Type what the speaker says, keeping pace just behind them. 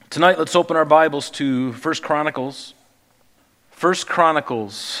Tonight, let's open our Bibles to 1 Chronicles. 1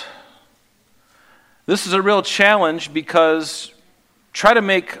 Chronicles. This is a real challenge because try to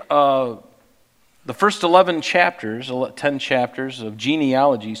make the first 11 chapters, 10 chapters of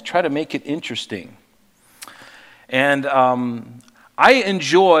genealogies, try to make it interesting. And I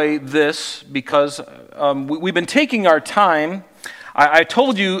enjoy this because we've been taking our time. I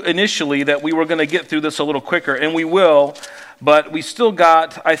told you initially that we were going to get through this a little quicker, and we will. But we still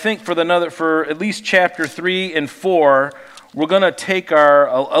got, I think, for at least chapter 3 and 4, we're going to take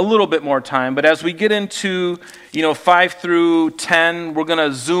a little bit more time. But as we get into 5 through 10, we're going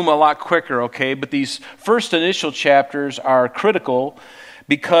to zoom a lot quicker, okay? But these first initial chapters are critical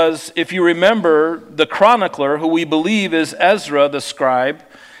because if you remember, the chronicler, who we believe is Ezra the scribe,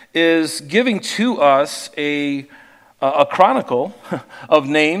 is giving to us a chronicle of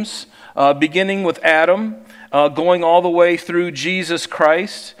names, beginning with Adam, going all the way through Jesus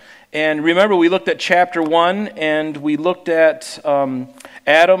Christ. And remember, we looked at chapter 1, and we looked at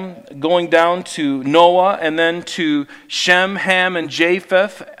Adam going down to Noah, and then to Shem, Ham, and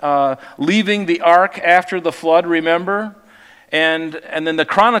Japheth, leaving the ark after the flood, remember? And then the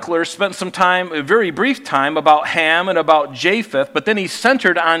chronicler spent some time, a very brief time, about Ham and about Japheth, but then he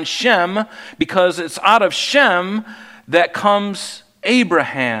centered on Shem, because it's out of Shem that comes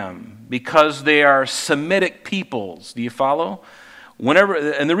Abraham, because they are Semitic peoples. Do you follow?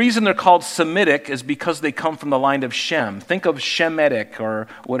 And the reason they're called Semitic is because they come from the line of Shem. Think of Shemitic or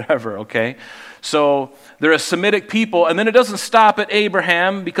whatever, okay? So they're a Semitic people, and then it doesn't stop at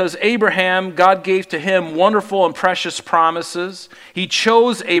Abraham, because Abraham, God gave to him wonderful and precious promises. He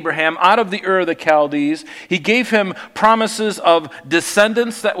chose Abraham out of the Ur of the Chaldees. He gave him promises of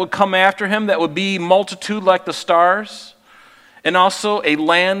descendants that would come after him, that would be multitude like the stars. And also a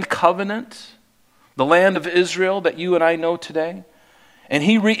land covenant, the land of Israel that you and I know today. And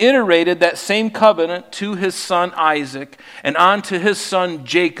he reiterated that same covenant to his son Isaac and on to his son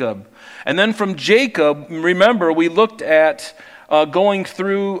Jacob. And then from Jacob, remember, we looked at going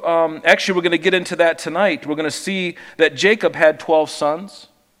through, actually we're going to get into that tonight. We're going to see that Jacob had 12 sons.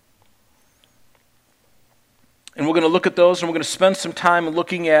 And we're going to look at those, and we're going to spend some time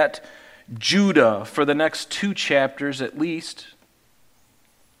looking at Judah for the next 2 chapters at least.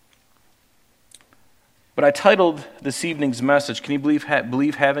 But I titled this evening's message, can you believe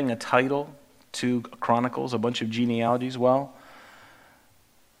having a title to Chronicles, a bunch of genealogies? Well,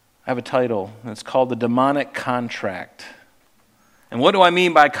 I have a title, and it's called The Demonic Contract. And what do I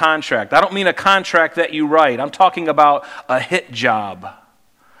mean by contract? I don't mean a contract that you write. I'm talking about a hit job.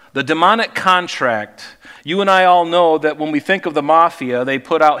 The demonic contract. You and I all know that when we think of the mafia, they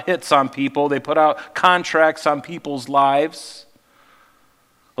put out hits on people. They put out contracts on people's lives.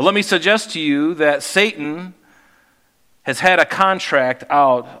 Well, let me suggest to you that Satan has had a contract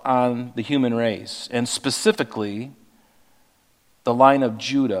out on the human race, and specifically the line of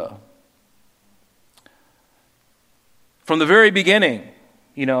Judah. From the very beginning,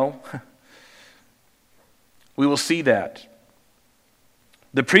 we will see that.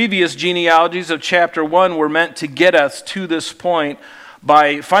 The previous genealogies of chapter 1 were meant to get us to this point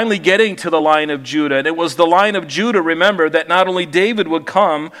by finally getting to the line of Judah. And it was the line of Judah, remember, that not only David would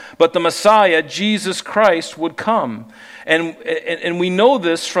come, but the Messiah, Jesus Christ, would come. And we know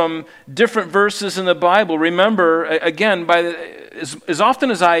this from different verses in the Bible. Remember, again, as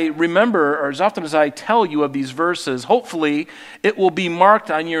often as I remember, or as often as I tell you of these verses, hopefully it will be marked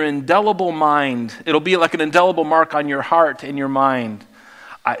on your indelible mind. It'll be like an indelible mark on your heart and your mind.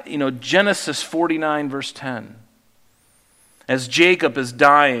 Genesis 49, verse 10. As Jacob is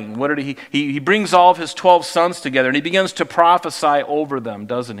dying, what did he brings all of his 12 sons together, and he begins to prophesy over them,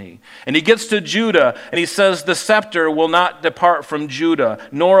 doesn't he? And he gets to Judah, and he says, the scepter will not depart from Judah,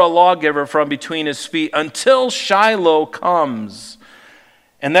 nor a lawgiver from between his feet, until Shiloh comes.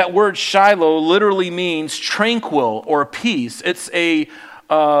 And that word Shiloh literally means tranquil or peace. It's a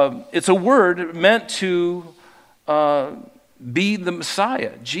word meant to be the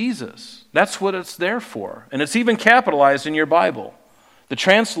Messiah, Jesus. That's what it's there for. And it's even capitalized in your Bible. The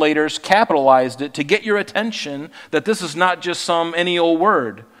translators capitalized it to get your attention that this is not just any old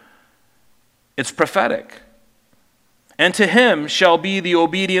word. It's prophetic. And to him shall be the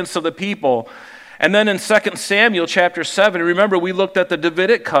obedience of the people. And then in 2 Samuel chapter 7, remember we looked at the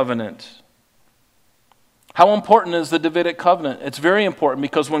Davidic covenant. How important is the Davidic covenant? It's very important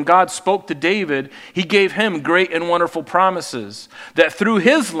because when God spoke to David, he gave him great and wonderful promises that through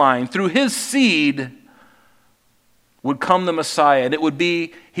his line, through his seed, would come the Messiah. And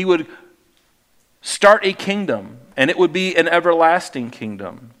he would start a kingdom, and it would be an everlasting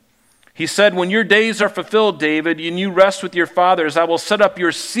kingdom. He said, when your days are fulfilled, David, and you rest with your fathers, I will set up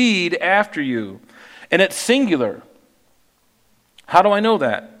your seed after you. And it's singular. How do I know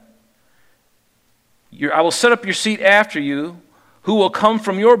that? I will set up your seed after you, who will come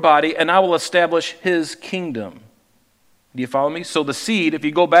from your body, and I will establish his kingdom. Do you follow me? So the seed, if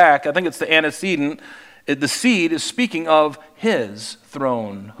you go back, I think it's the antecedent, the seed is speaking of his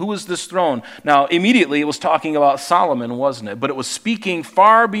throne. Who is this throne? Now, immediately it was talking about Solomon, wasn't it? But it was speaking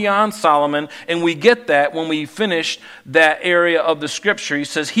far beyond Solomon, and we get that when we finish that area of the scripture. He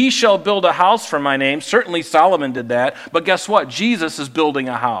says, he shall build a house for my name. Certainly Solomon did that, but guess what? Jesus is building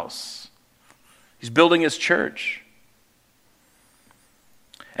a house. He's building his church.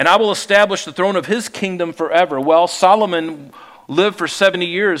 And I will establish the throne of his kingdom forever. Well, Solomon lived for 70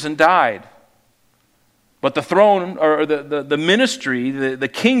 years and died. But the throne, or the ministry, the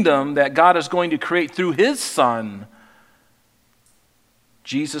kingdom that God is going to create through his Son,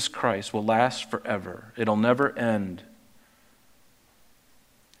 Jesus Christ, will last forever. It'll never end.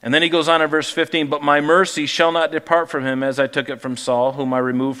 And then he goes on in verse 15, but my mercy shall not depart from him as I took it from Saul, whom I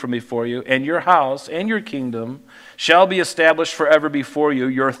removed from before you. And your house and your kingdom shall be established forever before you.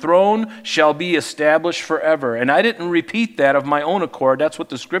 Your throne shall be established forever. And I didn't repeat that of my own accord. That's what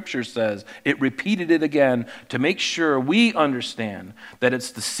the scripture says. It repeated it again to make sure we understand that it's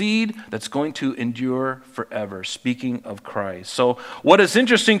the seed that's going to endure forever, speaking of Christ. So what is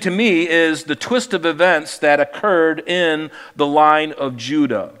interesting to me is the twist of events that occurred in the line of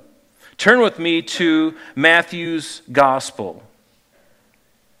Judah. Turn with me to Matthew's Gospel.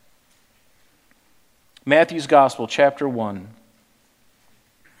 Matthew's Gospel, chapter 1.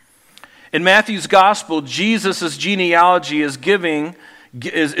 In Matthew's Gospel, Jesus' genealogy is given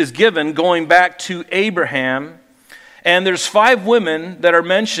going back to Abraham. And there's 5 women that are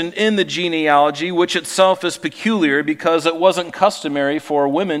mentioned in the genealogy, which itself is peculiar because it wasn't customary for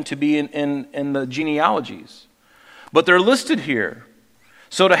women to be in the genealogies. But they're listed here.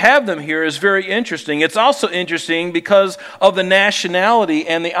 So to have them here is very interesting. It's also interesting because of the nationality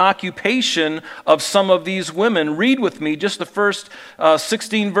and the occupation of some of these women. Read with me just the first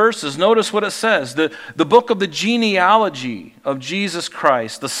 16 verses. Notice what it says. The book of the genealogy of Jesus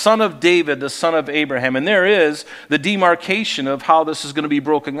Christ, the son of David, the son of Abraham. And there is the demarcation of how this is going to be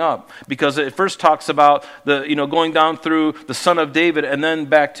broken up. Because it first talks about going down through the son of David and then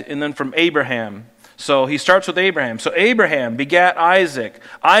and then from Abraham. So he starts with Abraham. So Abraham begat Isaac.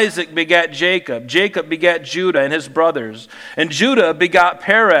 Isaac begat Jacob. Jacob begat Judah and his brothers. And Judah begot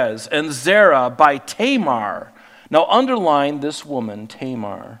Perez and Zerah by Tamar. Now underline this woman,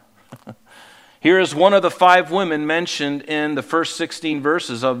 Tamar. Here is one of the 5 women mentioned in the first 16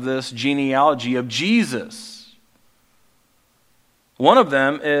 verses of this genealogy of Jesus. One of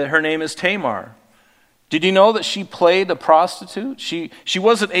them, her name is Tamar. Did you know that she played a prostitute? She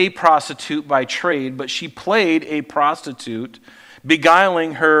wasn't a prostitute by trade, but she played a prostitute,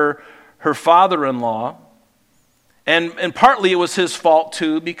 beguiling her father-in-law. And partly it was his fault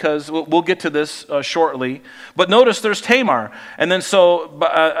too, because we'll get to this shortly. But notice there's Tamar. And then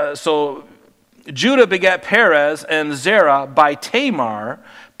so Judah begat Perez and Zerah by Tamar.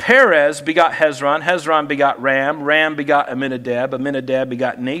 Perez begot Hezron. Hezron begot Ram. Ram begot Amminadab. Amminadab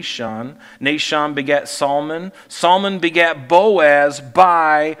begot Nahshon. Nahshon begat Salmon. Salmon begat Boaz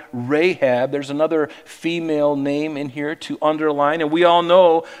by Rahab. There's another female name in here to underline. And we all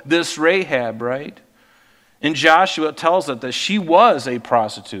know this Rahab, right? In Joshua it tells us that she was a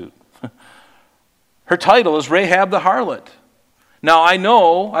prostitute. Her title is Rahab the harlot. Now,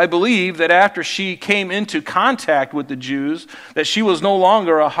 I believe that after she came into contact with the Jews, that she was no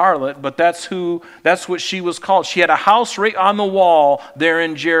longer a harlot, but that's what she was called. She had a house right on the wall there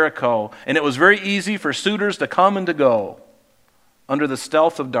in Jericho, and it was very easy for suitors to come and to go under the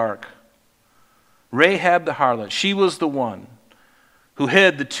stealth of dark. Rahab the harlot, she was the one who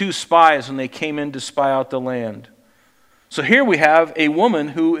hid the 2 spies when they came in to spy out the land. So here we have a woman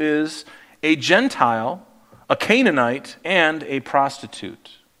who is a Gentile, a Canaanite, and a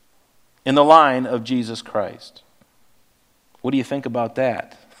prostitute in the line of Jesus Christ. What do you think about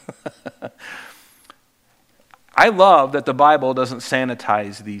that? I love that the Bible doesn't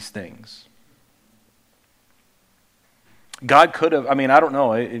sanitize these things. God could have, I don't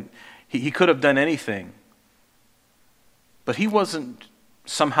know, he could have done anything. But he wasn't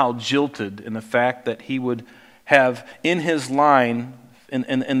somehow jilted in the fact that he would have in his line,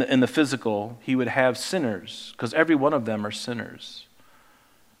 in the physical, he would have sinners, because every one of them are sinners.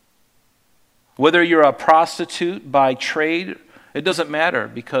 Whether you're a prostitute by trade, it doesn't matter,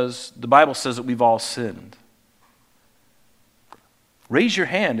 because the Bible says that we've all sinned. Raise your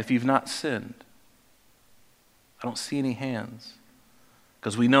hand if you've not sinned. I don't see any hands.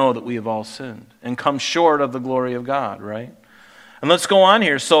 because we know that we have all sinned and come short of the glory of God, right? And let's go on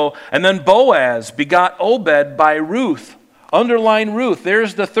here. And then Boaz begot Obed by Ruth. Underline Ruth.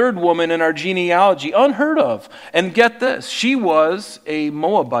 There's the third woman in our genealogy, unheard of. And get this, she was a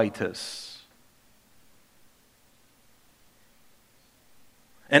Moabitess.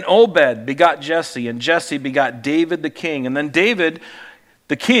 And Obed begot Jesse, and Jesse begot David the king. And then David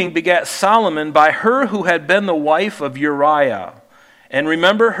the king begat Solomon by her who had been the wife of Uriah. And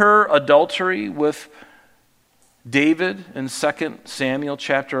remember her adultery with David in 2 Samuel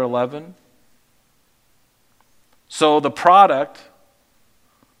chapter 11? So the product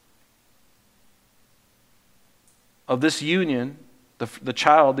of this union,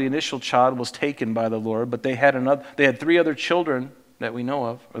 the initial child was taken by the Lord, but they had 3 other children that we know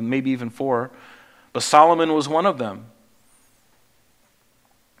of, or maybe even 4, but Solomon was one of them.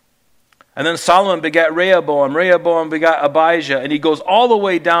 And then Solomon begat Rehoboam. Rehoboam begat Abijah. And he goes all the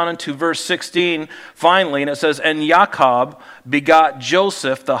way down into verse 16 finally. And it says, and Jacob begot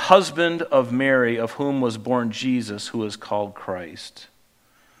Joseph, the husband of Mary, of whom was born Jesus, who is called Christ.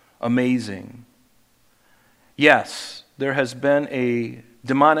 Amazing. Yes, there has been a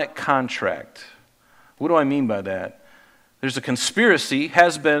demonic contract. What do I mean by that? There's a conspiracy,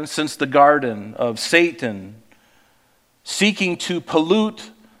 has been since the garden, of Satan seeking to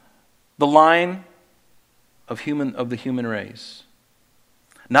pollute the line of the human race.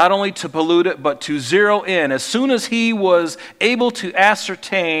 Not only to pollute it, but to zero in. As soon as he was able to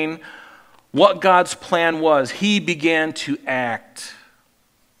ascertain what God's plan was, he began to act.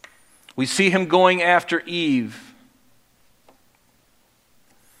 We see him going after Eve.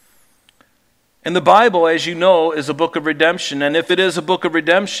 And the Bible, as you know, is a book of redemption. And if it is a book of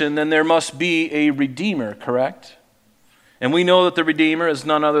redemption, then there must be a Redeemer, correct? And we know that the Redeemer is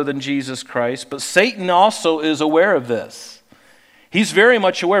none other than Jesus Christ. But Satan also is aware of this. He's very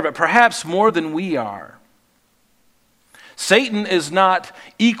much aware of it, perhaps more than we are. Satan is not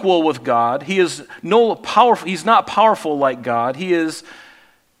equal with God. He's not powerful like God. He is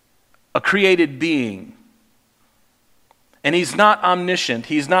a created being. And he's not omniscient.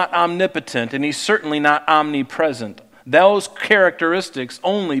 He's not omnipotent. And he's certainly not omnipresent. Those characteristics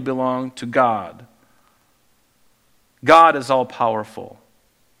only belong to God. God is all-powerful.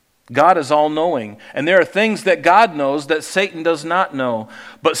 God is all-knowing. And there are things that God knows that Satan does not know.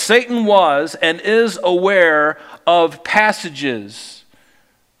 But Satan was and is aware of passages.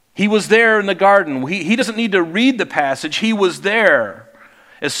 He was there in the garden. He doesn't need to read the passage. He was there.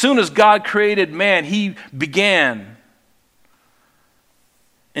 As soon as God created man, he began.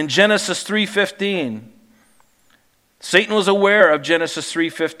 In Genesis 3:15, Satan was aware of Genesis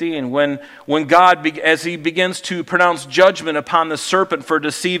 3:15 when God, as he begins to pronounce judgment upon the serpent for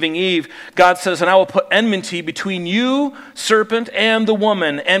deceiving Eve, God says, and I will put enmity between you, serpent, and the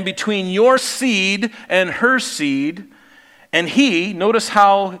woman, and between your seed and her seed. And he, notice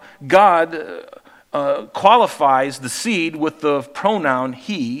how God qualifies the seed with the pronoun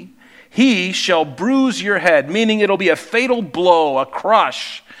he shall bruise your head, meaning it'll be a fatal blow, a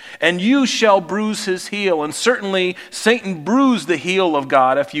crush. And you shall bruise his heel. And certainly Satan bruised the heel of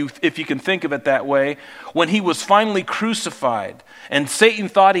God, if you can think of it that way, when he was finally crucified. And Satan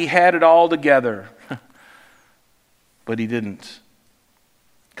thought he had it all together. But he didn't.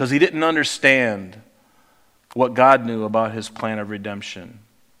 Because he didn't understand what God knew about his plan of redemption.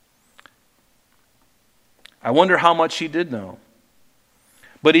 I wonder how much he did know.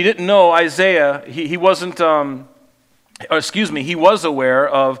 But he didn't know Isaiah. He was aware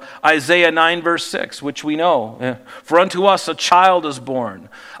of Isaiah 9 verse 6, which we know. For unto us a child is born,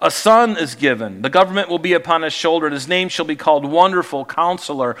 a son is given. The government will be upon his shoulder, and his name shall be called Wonderful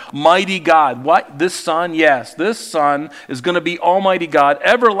Counselor, Mighty God. What? This son? Yes, this son is going to be Almighty God,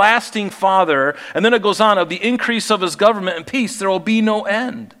 Everlasting Father. And then it goes on, of the increase of his government and peace there will be no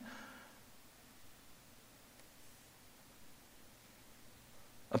end.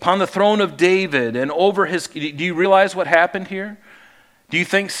 Upon the throne of David and over his... Do you realize what happened here? Do you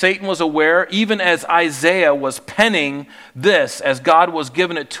think Satan was aware? Even as Isaiah was penning this, as God was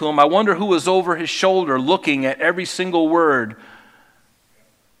giving it to him, I wonder who was over his shoulder looking at every single word.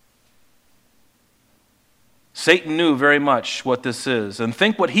 Satan knew very much what this is. And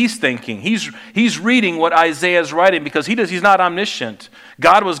think what he's thinking. He's reading what Isaiah is writing because he's not omniscient.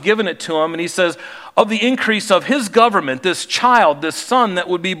 God was giving it to him, and he says, of the increase of his government, this child, this son that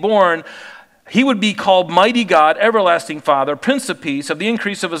would be born, He would be called Mighty God, Everlasting Father, Prince of Peace. Of the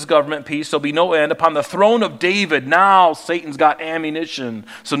increase of his government, peace, there'll be no end. Upon the throne of David, now Satan's got ammunition.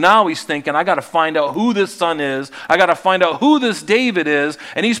 So now he's thinking, I got to find out who this son is. I got to find out who this David is.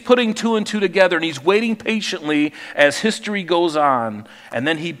 And he's putting two and two together, and he's waiting patiently as history goes on. And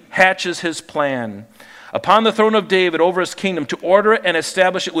then he hatches his plan. Upon the throne of David, over his kingdom, to order it and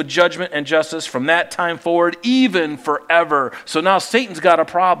establish it with judgment and justice from that time forward, even forever. So now Satan's got a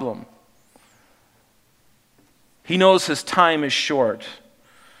problem. He knows his time is short.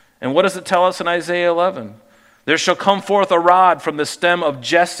 And what does it tell us in Isaiah 11? There shall come forth a rod from the stem of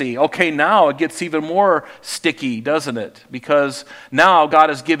Jesse. Okay, now it gets even more sticky, doesn't it? Because now God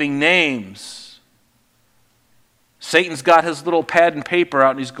is giving names. Satan's got his little pad and paper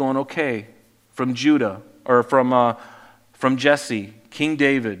out and he's going, okay, from Judah, or from Jesse, King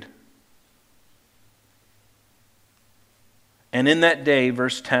David. And in that day,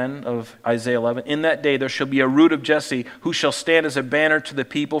 verse 10 of Isaiah 11, in that day there shall be a root of Jesse who shall stand as a banner to the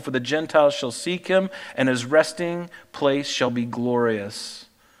people, for the Gentiles shall seek him, and his resting place shall be glorious.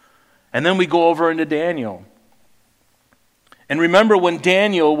 And then we go over into Daniel. And remember when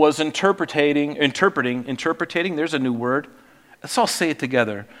Daniel was interpreting, there's a new word. Let's all say it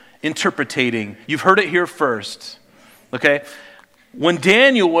together. Interpreting. You've heard it here first. Okay? When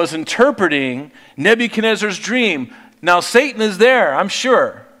Daniel was interpreting Nebuchadnezzar's dream, now Satan is there, I'm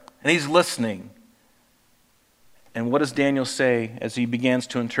sure, and he's listening. And what does Daniel say as he begins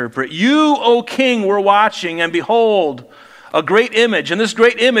to interpret? You, O king, were watching, and behold, a great image. And this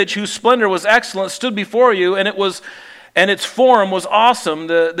great image, whose splendor was excellent, stood before you, and its form was awesome.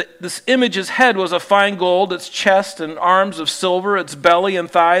 This image's head was of fine gold, its chest and arms of silver, its belly and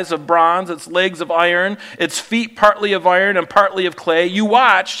thighs of bronze, its legs of iron, its feet partly of iron and partly of clay. You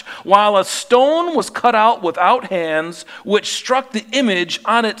watched while a stone was cut out without hands, which struck the image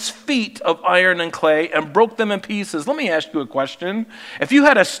on its feet of iron and clay and broke them in pieces. Let me ask you a question. If you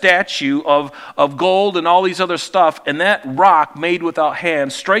had a statue of gold and all these other stuff, and that rock made without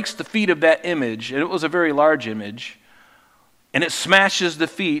hands strikes the feet of that image, and it was a very large image, and it smashes the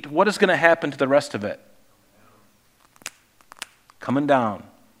feet, what is going to happen to the rest of it? Coming down,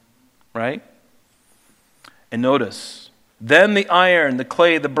 right? And notice, then the iron, the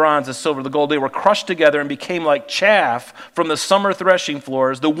clay, the bronze, the silver, the gold, they were crushed together and became like chaff from the summer threshing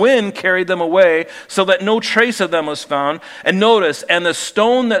floors. The wind carried them away so that no trace of them was found. And notice, and the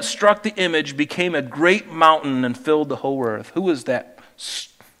stone that struck the image became a great mountain and filled the whole earth. Who is that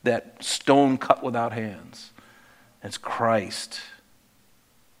stone cut without hands? It's Christ.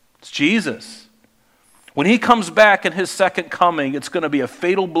 It's Jesus. When he comes back in his second coming, it's going to be a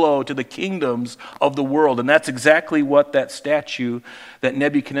fatal blow to the kingdoms of the world. And that's exactly what that statue that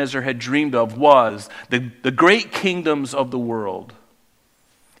Nebuchadnezzar had dreamed of was. The great kingdoms of the world.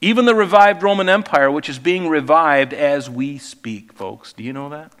 Even the revived Roman Empire, which is being revived as we speak, folks. Do you know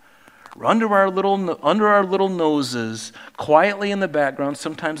that? Under our little noses, quietly in the background,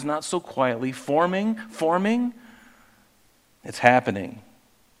 sometimes not so quietly, forming. It's happening.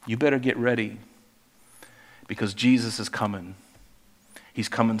 You better get ready because Jesus is coming. He's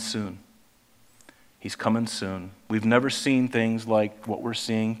coming soon. He's coming soon. We've never seen things like what we're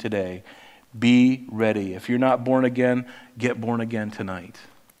seeing today. Be ready. If you're not born again, get born again tonight.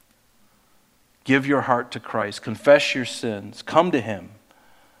 Give your heart to Christ. Confess your sins. Come to him.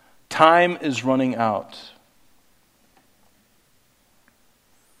 Time is running out.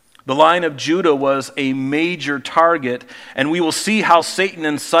 The line of Judah was a major target, and we will see how Satan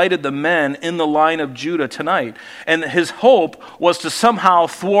incited the men in the line of Judah tonight. And his hope was to somehow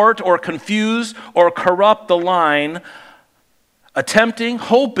thwart or confuse or corrupt the line,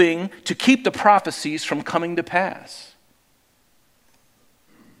 hoping to keep the prophecies from coming to pass.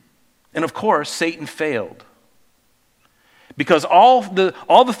 And of course, Satan failed. Because all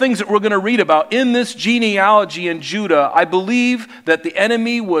the things that we're going to read about in this genealogy in Judah, I believe that the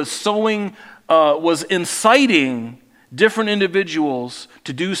enemy was inciting different individuals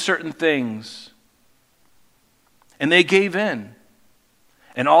to do certain things. And they gave in.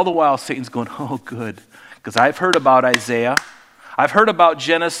 And all the while, Satan's going, oh, good. Because I've heard about Isaiah. I've heard about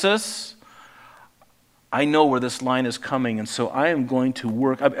Genesis. I know where this line is coming, and so I am going to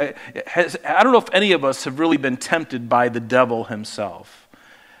work. I don't know if any of us have really been tempted by the devil himself.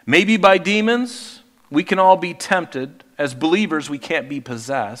 Maybe by demons. We can all be tempted. As believers, we can't be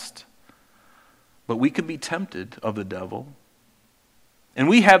possessed. But we can be tempted of the devil. And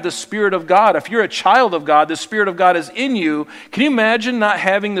we have the Spirit of God. If you're a child of God, the Spirit of God is in you. Can you imagine not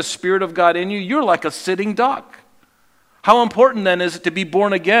having the Spirit of God in you? You're like a sitting duck. How important then is it to be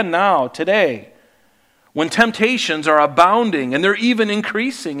born again now, today? when temptations are abounding and they're even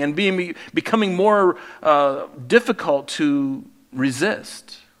increasing and becoming more difficult to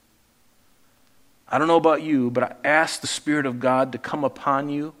resist. I don't know about you, but I ask the Spirit of God to come upon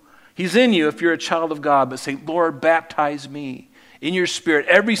you. He's in you if you're a child of God, but say, Lord, baptize me in your Spirit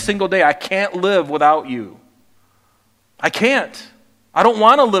every single day. I can't live without you. I can't. I don't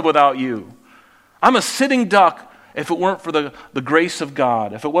want to live without you. I'm a sitting duck. If it weren't for the grace of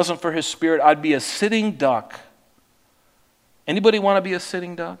God, if it wasn't for His Spirit, I'd be a sitting duck. Anybody want to be a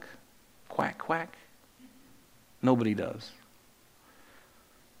sitting duck? Quack, quack. Nobody does.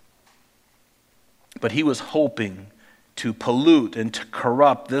 But he was hoping to pollute and to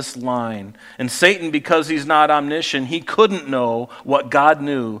corrupt this line. And Satan, because he's not omniscient, he couldn't know what God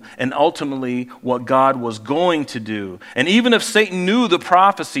knew and ultimately what God was going to do. And even if Satan knew the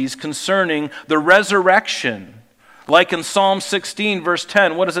prophecies concerning the resurrection, like in Psalm 16, verse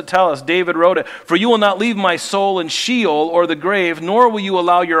 10, what does it tell us? David wrote it, "For you will not leave my soul in Sheol or the grave, nor will you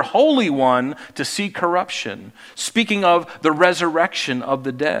allow your Holy One to see corruption." Speaking of the resurrection of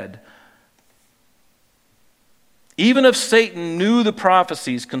the dead. Even if Satan knew the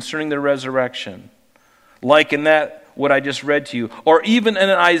prophecies concerning the resurrection, like in that, what I just read to you, or even in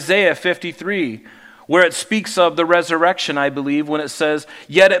Isaiah 53, where it speaks of the resurrection, I believe, when it says,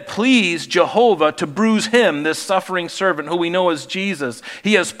 "Yet it pleased Jehovah to bruise him, this suffering servant, who we know as Jesus.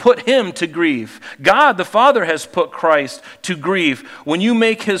 He has put him to grief." God the Father has put Christ to grief when you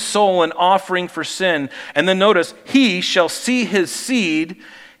make his soul an offering for sin. And then notice, "He shall see his seed."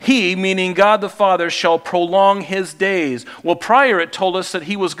 He, meaning God the Father, shall prolong his days. Well, prior it told us that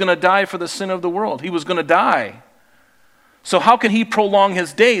he was going to die for the sin of the world. He was going to die. So how can he prolong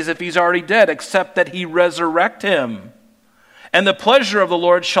his days if he's already dead, except that he resurrect him? "And the pleasure of the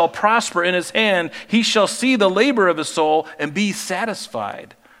Lord shall prosper in his hand. He shall see the labor of his soul and be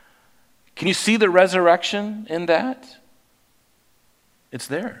satisfied." Can you see the resurrection in that? It's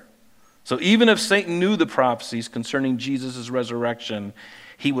there. So even if Satan knew the prophecies concerning Jesus' resurrection,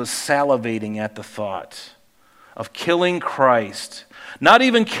 he was salivating at the thought of killing Christ, not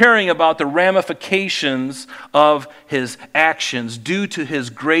even caring about the ramifications of his actions due to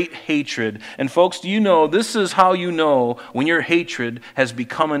his great hatred. And folks, do you know, this is how you know when your hatred has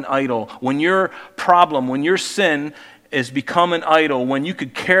become an idol, when your problem, when your sin has become an idol, when you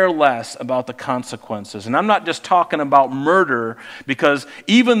could care less about the consequences. And I'm not just talking about murder, because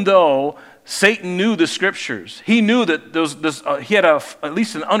even though Satan knew the scriptures, he knew that he had at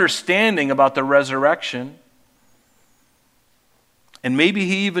least an understanding about the resurrection. And maybe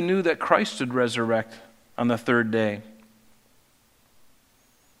he even knew that Christ would resurrect on the third day.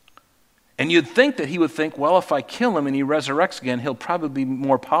 And you'd think that he would think, well, if I kill him and he resurrects again, he'll probably be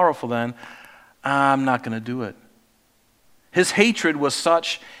more powerful then. I'm not going to do it. His hatred was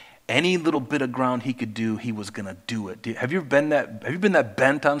such, any little bit of ground he could do, he was going to do it. Have you been that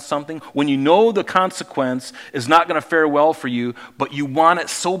bent on something? When you know the consequence is not going to fare well for you, but you want it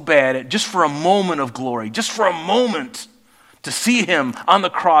so bad, just for a moment of glory, just for a moment, to see him on the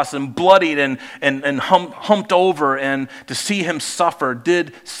cross and bloodied and humped over, and to see him suffer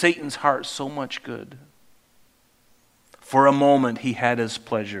did Satan's heart so much good. For a moment he had his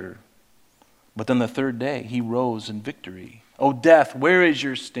pleasure, but then the third day he rose in victory. "O death, where is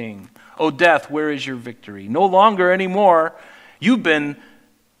your sting? O death, where is your victory?" No longer anymore. You've been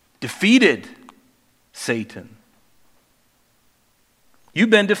defeated, Satan. You've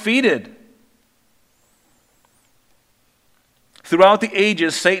been defeated. Throughout the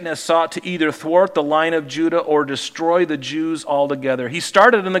ages, Satan has sought to either thwart the line of Judah or destroy the Jews altogether. He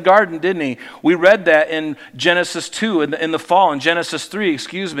started in the garden, didn't he? We read that in Genesis 2, in the fall, in Genesis 3,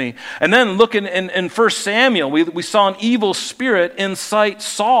 And then look in 1 Samuel, we saw an evil spirit incite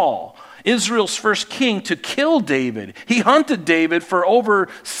Saul, Israel's first king, to kill David. He hunted David for over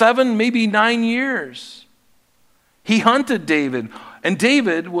 7, maybe 9 years. He hunted David, and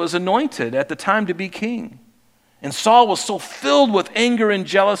David was anointed at the time to be king. And Saul was so filled with anger and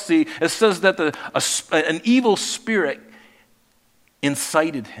jealousy, it says that an evil spirit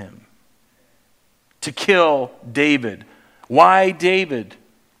incited him to kill David. Why David?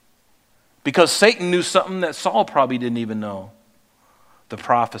 Because Satan knew something that Saul probably didn't even know. The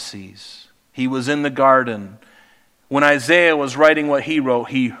prophecies. He was in the garden. When Isaiah was writing what he wrote,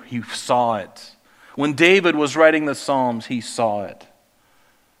 he saw it. When David was writing the Psalms, he saw it.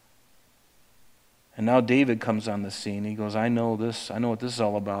 And now David comes on the scene. He goes, I know this. I know what this is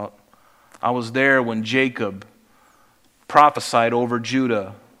all about. I was there when Jacob prophesied over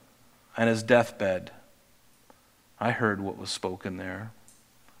Judah on his deathbed. I heard what was spoken there.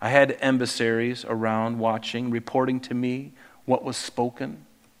 I had emissaries around watching, reporting to me what was spoken.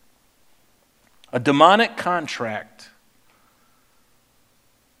 A demonic contract.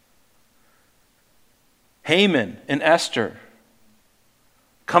 Haman and Esther,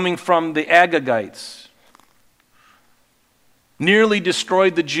 coming from the Agagites, nearly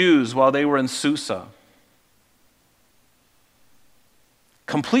destroyed the Jews while they were in Susa.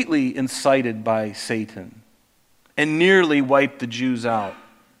 Completely incited by Satan, and nearly wiped the Jews out.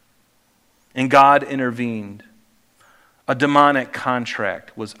 And God intervened. A demonic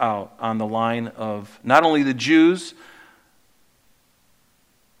contract was out on the line of not only the Jews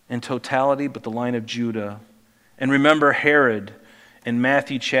in totality, but the line of Judah. And remember Herod in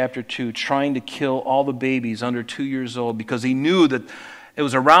Matthew chapter 2, trying to kill all the babies under 2 years old because he knew that it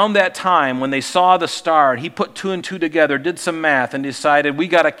was around that time when they saw the star. He put 2 and 2 together, did some math, and decided, we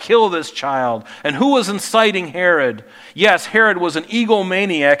got to kill this child. And who was inciting Herod? Yes, Herod was an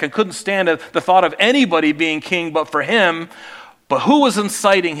egomaniac and couldn't stand the thought of anybody being king but for him. But who was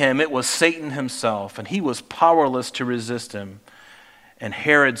inciting him? It was Satan himself, and he was powerless to resist him. And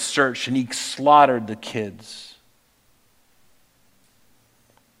Herod searched, and he slaughtered the kids.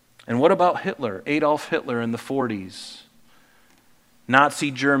 And what about Hitler? Adolf Hitler in the 40s.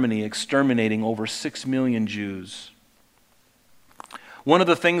 Nazi Germany exterminating over 6 million Jews. One of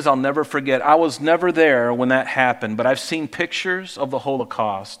the things I'll never forget, I was never there when that happened, but I've seen pictures of the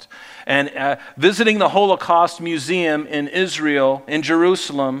Holocaust. And visiting the Holocaust Museum in Israel, in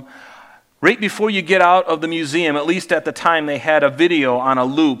Jerusalem, right before you get out of the museum, at least at the time, they had a video on a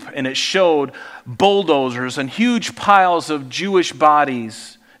loop, and it showed bulldozers and huge piles of Jewish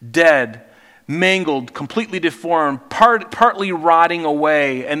bodies, dead, mangled, completely deformed, partly rotting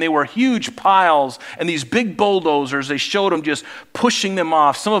away, and they were huge piles, and these big bulldozers, they showed them just pushing them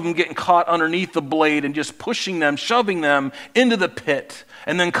off, some of them getting caught underneath the blade and just pushing them, shoving them into the pit,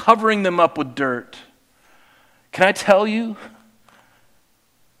 and then covering them up with dirt. Can I tell you?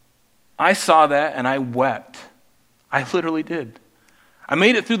 I saw that and I wept. I literally did. I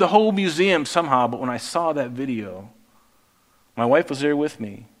made it through the whole museum somehow, but when I saw that video, my wife was there with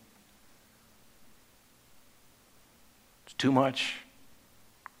me. Too much.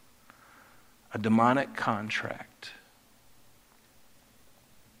 A demonic contract.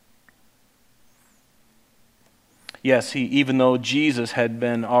 Yes, even though Jesus had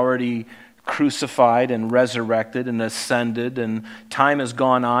been already crucified and resurrected and ascended, and time has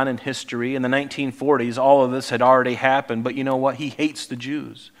gone on in history, in the 1940s, all of this had already happened, but you know what? He hates the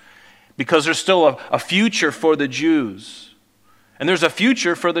Jews because there's still a future for the Jews, and there's a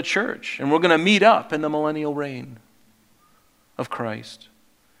future for the church, and we're going to meet up in the millennial reign of Christ.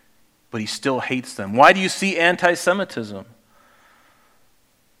 But he still hates them. Why do you see anti-Semitism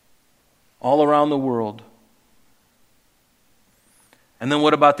all around the world? And then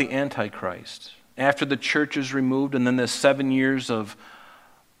what about the Antichrist? After the church is removed and then there's 7 years of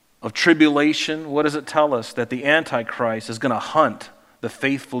tribulation, what does it tell us? That the Antichrist is going to hunt the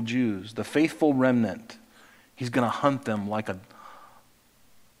faithful Jews, the faithful remnant. He's going to hunt them like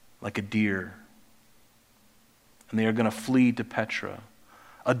a deer. And they are going to flee to Petra.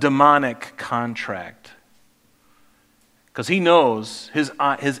 A demonic contract. Because he knows his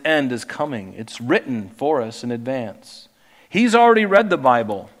end is coming. It's written for us in advance. He's already read the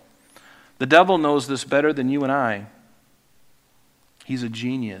Bible. The devil knows this better than you and I. He's a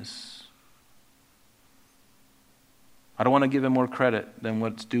genius. I don't want to give him more credit than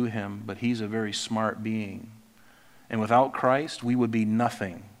what's due him, but he's a very smart being. And without Christ, we would be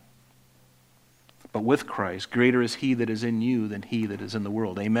nothing. But with Christ, greater is he that is in you than he that is in the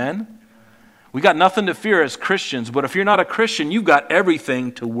world. Amen? We got nothing to fear as Christians, but if you're not a Christian, you've got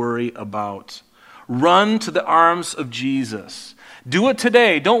everything to worry about. Run to the arms of Jesus. Do it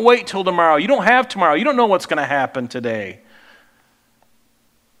today. Don't wait till tomorrow. You don't have tomorrow. You don't know what's going to happen today.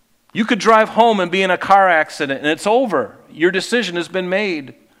 You could drive home and be in a car accident and it's over. Your decision has been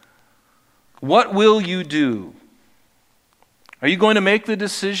made. What will you do? Are you going to make the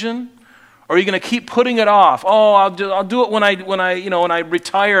decision? Or are you going to keep putting it off? Oh, I'll do it when I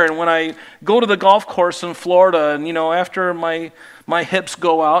retire and when I go to the golf course in Florida and after my hips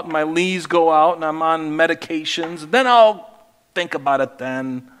go out and my knees go out and I'm on medications, then I'll think about it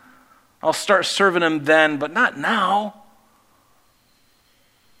then. I'll start serving him then, but not now.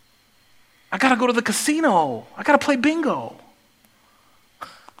 I got to go to the casino. I got to play bingo.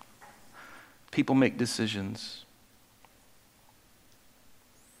 People make decisions.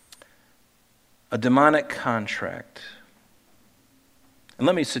 A demonic contract. And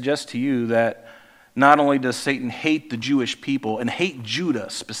let me suggest to you that not only does Satan hate the Jewish people and hate Judah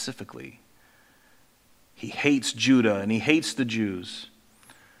specifically, he hates Judah and he hates the Jews.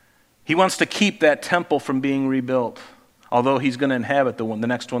 He wants to keep that temple from being rebuilt. Although he's going to inhabit the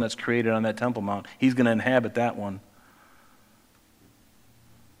next one that's created on that Temple Mount. He's going to inhabit that one.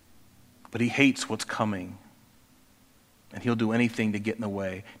 But he hates what's coming. And he'll do anything to get in the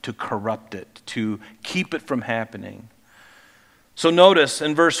way, to corrupt it, to keep it from happening. So notice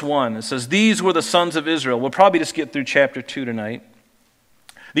in verse 1, it says, these were the sons of Israel. We'll probably just get through chapter 2 tonight.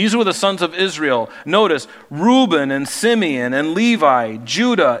 These were the sons of Israel. Notice, Reuben and Simeon and Levi,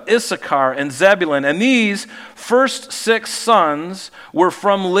 Judah, Issachar, and Zebulun. And these first 6 sons were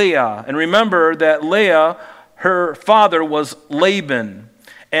from Leah. And remember that Leah, her father was Laban.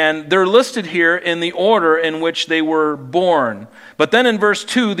 And they're listed here in the order in which they were born. But then in verse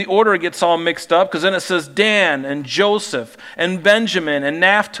 2, the order gets all mixed up, because then it says Dan and Joseph and Benjamin and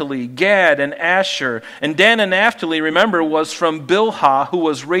Naphtali, Gad and Asher. And Dan and Naphtali, remember, was from Bilhah, who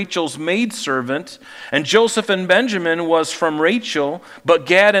was Rachel's maidservant. And Joseph and Benjamin was from Rachel, but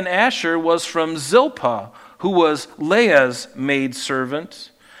Gad and Asher was from Zilpah, who was Leah's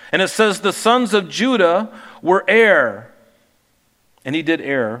maidservant. And it says the sons of Judah were Er. And he did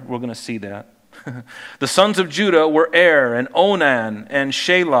err. We're going to see that. The sons of Judah were Er and Onan and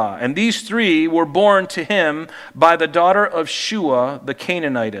Shelah. And these 3 were born to him by the daughter of Shua the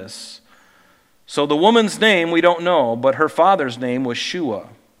Canaanitess. So the woman's name we don't know, but her father's name was Shua.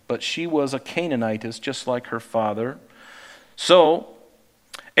 But she was a Canaanitess just like her father. So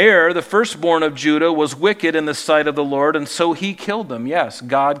Er, the firstborn of Judah, was wicked in the sight of the Lord, and so he killed them. Yes,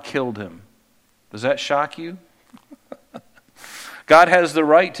 God killed him. Does that shock you? God has the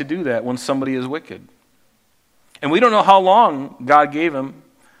right to do that when somebody is wicked. And we don't know how long God gave him.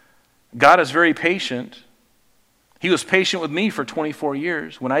 God is very patient. He was patient with me for 24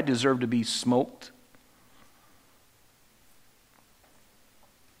 years when I deserved to be smoked.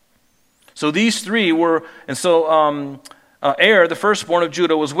 So these 3 were, and so Er, the firstborn of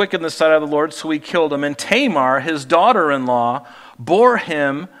Judah, was wicked in the sight of the Lord, so he killed him. And Tamar, his daughter-in-law, bore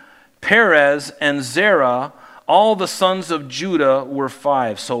him Perez and Zerah. All the sons of Judah were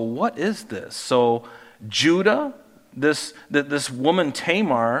 5. So what is this? So Judah, this woman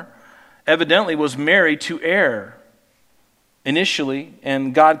Tamar, evidently was married to Er initially,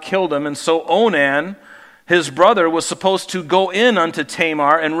 and God killed him. And so Onan, his brother, was supposed to go in unto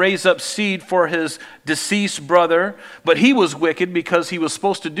Tamar and raise up seed for his deceased brother, but he was wicked because he was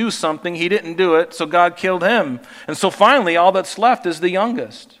supposed to do something. He didn't do it, so God killed him. And so finally, all that's left is the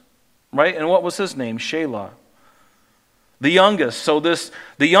youngest, right? And what was his name? Shelah. The youngest. So the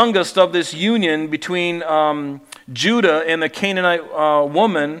youngest of this union between Judah and the Canaanite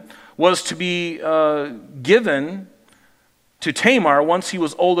woman was to be given to Tamar once he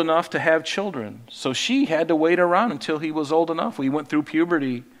was old enough to have children. So she had to wait around until he was old enough. We went through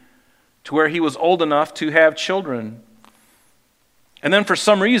puberty to where he was old enough to have children. And then for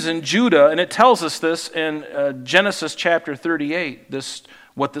some reason, Judah, and it tells us this in Genesis chapter 38,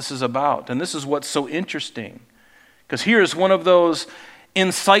 what this is about. And this is what's so interesting. Because here's one of those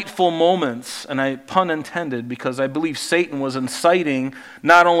insightful moments, and I pun intended, because I believe Satan was inciting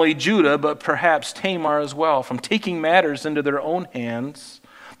not only Judah, but perhaps Tamar as well, from taking matters into their own hands.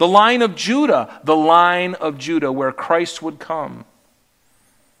 The line of Judah, where Christ would come.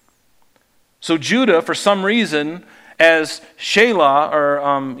 So Judah, for some reason, as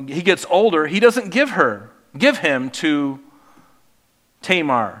Shelah, he gets older, he doesn't give him to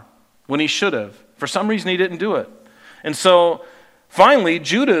Tamar when he should have. For some reason, he didn't do it. And so, finally,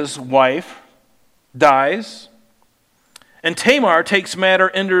 Judah's wife dies, and Tamar takes matter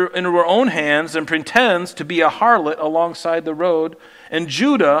into her own hands and pretends to be a harlot alongside the road, and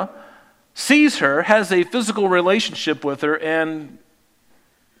Judah sees her, has a physical relationship with her, and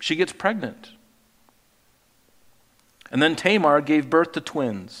she gets pregnant. And then Tamar gave birth to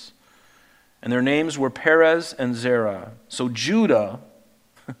twins, and their names were Perez and Zerah. So Judah,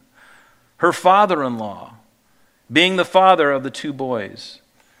 her father-in-law, being the father of the 2 boys.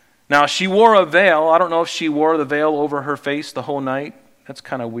 Now, she wore a veil. I don't know if she wore the veil over her face the whole night. That's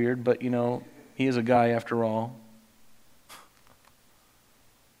kind of weird, but he is a guy after all.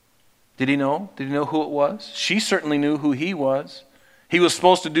 Did he know? Did he know who it was? She certainly knew who he was. He was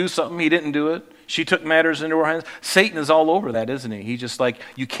supposed to do something. He didn't do it. She took matters into her hands. Satan is all over that, isn't he? He's just like,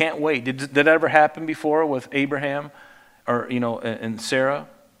 you can't wait. Did that ever happen before with Abraham or, and Sarah?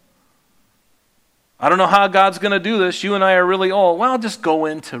 I don't know how God's going to do this. You and I are really old. Well, just go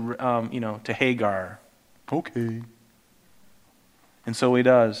into, to Hagar. Okay. And so he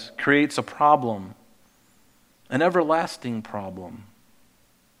does. Creates a problem. An everlasting problem.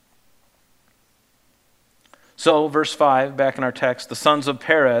 So, verse 5, back in our text, the sons of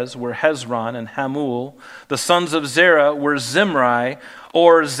Perez were Hezron and Hamul. The sons of Zerah were Zimri.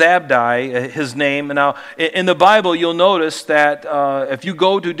 or Zabdi, his name. Now, in the Bible, you'll notice that if you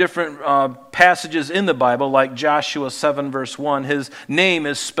go to different passages in the Bible, like Joshua 7, verse 1, his name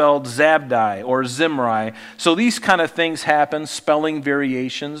is spelled Zabdi or Zimri. So these kind of things happen, spelling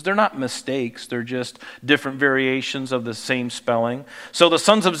variations. They're not mistakes. They're just different variations of the same spelling. So the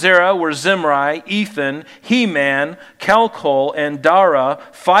sons of Zerah were Zimri, Ethan, Heman, Calcol, and Dara,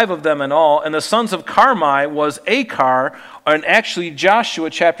 5 of them in all. And the sons of Carmi was Achar, and actually Joshua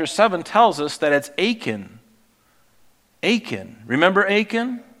chapter 7 tells us that it's Achan. Achan. Remember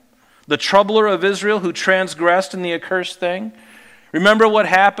Achan? The troubler of Israel who transgressed in the accursed thing? Remember what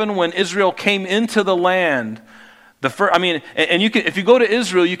happened when Israel came into the land? And you can, if you go to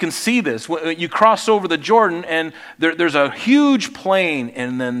Israel, you can see this. You cross over the Jordan, and there's a huge plain,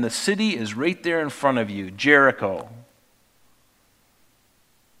 and then the city is right there in front of you, Jericho.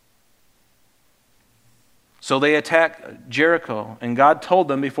 So they attacked Jericho, and God told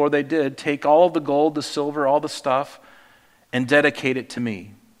them before they did, take all of the gold, the silver, all the stuff, and dedicate it to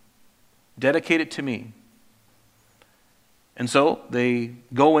me. Dedicate it to me. And so they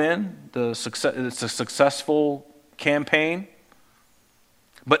go in. It's a successful campaign.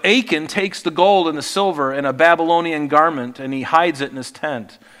 But Achan takes the gold and the silver in a Babylonian garment, and he hides it in his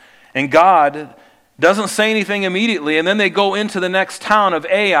tent. And God doesn't say anything immediately, and then they go into the next town of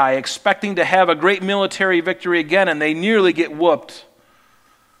Ai, expecting to have a great military victory again, and they nearly get whooped.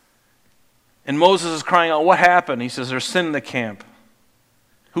 And Moses is crying out, what happened? He says, there's sin in the camp.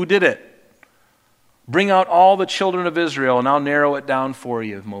 Who did it? Bring out all the children of Israel, and I'll narrow it down for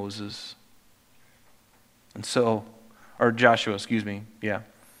you, Moses. And so, or Joshua, yeah.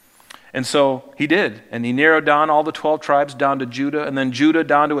 And so he did, and he narrowed down all the 12 tribes down to Judah, and then Judah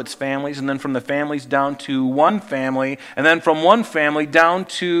down to its families, and then from the families down to one family, and then from one family down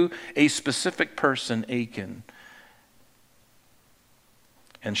to a specific person, Achan.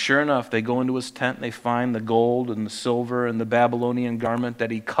 And sure enough, they go into his tent, and they find the gold and the silver and the Babylonian garment that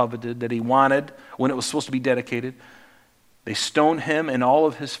he coveted, that he wanted when it was supposed to be dedicated. They stone him and all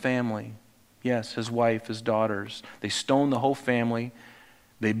of his family. Yes, his wife, his daughters. They stone the whole family.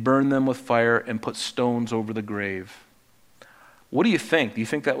 They burn them with fire and put stones over the grave. What do you think? Do you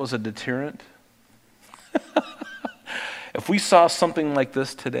think that was a deterrent? If we saw something like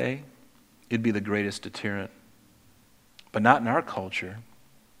this today, it'd be the greatest deterrent. But not in our culture.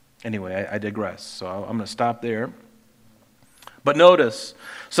 Anyway, I digress, so I'm going to stop there. But notice,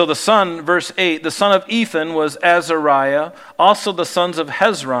 so the son, verse 8, the son of Ethan was Azariah, also the sons of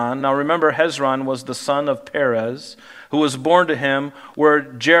Hezron. Now remember, Hezron was the son of Perez, who was born to him were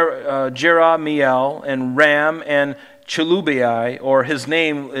Jerahmeel and Ram and Chelubai, or his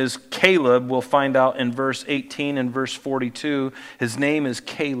name is Caleb. We'll find out in verse 18 and verse 42. His name is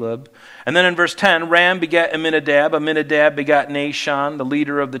Caleb. And then in verse 10, Ram begat Amminadab. Amminadab begat Nahshon, the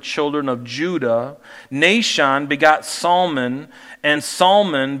leader of the children of Judah. Nahshon begot Salmon, and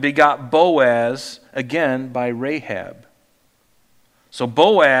Salmon begot Boaz, again by Rahab. So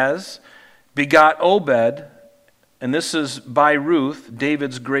Boaz begot Obed, and this is by Ruth,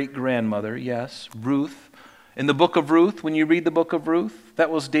 David's great-grandmother. Yes, Ruth. In the book of Ruth, when you read the book of Ruth,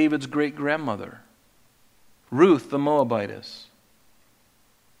 that was David's great-grandmother. Ruth the Moabitess.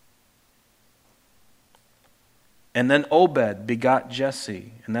 And then Obed begot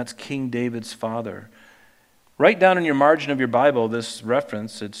Jesse, and that's King David's father. Write down in your margin of your Bible this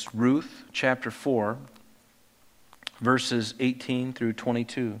reference. It's Ruth chapter 4, verses 18 through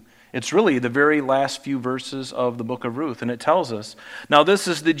 22. It's really the very last few verses of the book of Ruth, and it tells us, now this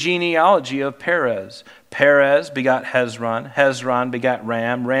is the genealogy of Perez. Perez begot Hezron. Hezron begot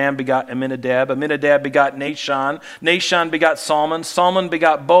Ram. Ram begot Amminadab. Amminadab begot Nahshon. Nahshon begot Salmon. Salmon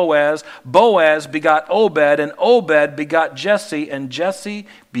begot Boaz. Boaz begot Obed. And Obed begot Jesse. And Jesse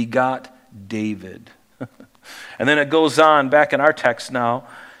begot David. And then it goes on back in our text now.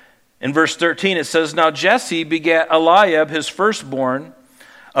 In verse 13 it says, now Jesse begat Eliab, his firstborn,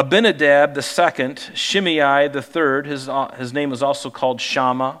 Abinadab the second, Shimei the third. His name is also called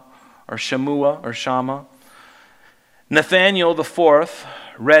Shammah, or Shammua, or Shammah. Nathaniel the fourth,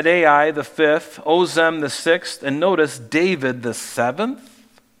 Radai the fifth, Ozem the sixth, and notice David the seventh.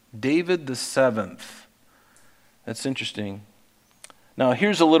 David the seventh. That's interesting. Now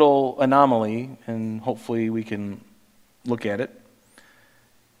here's a little anomaly, and hopefully we can look at it.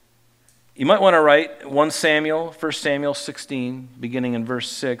 You might want to write 1 Samuel 16, beginning in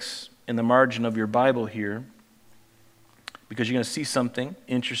verse 6, in the margin of your Bible here, because you're going to see something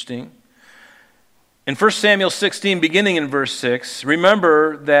interesting. In 1 Samuel 16, beginning in verse 6,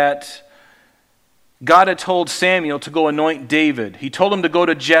 remember that God had told Samuel to go anoint David. He told him to go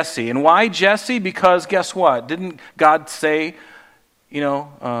to Jesse. And why Jesse? Because guess what? Didn't God say,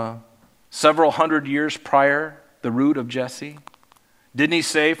 several hundred years prior, the root of Jesse? Didn't he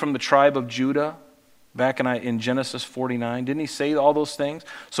say from the tribe of Judah back in Genesis 49? Didn't he say all those things?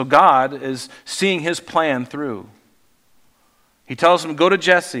 So God is seeing his plan through. He tells him, go to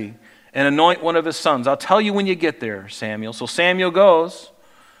Jesse and anoint one of his sons. I'll tell you when you get there, Samuel. So Samuel goes.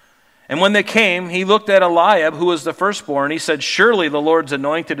 And when they came, he looked at Eliab, who was the firstborn. He said, surely the Lord's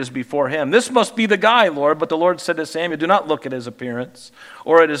anointed is before him. This must be the guy, Lord. But the Lord said to Samuel, do not look at his appearance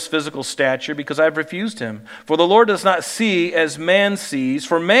or at his physical stature, because I've refused him. For the Lord does not see as man sees.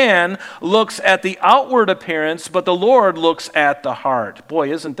 For man looks at the outward appearance, but the Lord looks at the heart.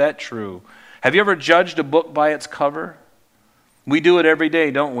 Boy, isn't that true? Have you ever judged a book by its cover? We do it every day,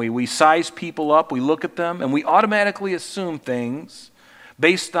 don't we? We size people up, we look at them, and we automatically assume things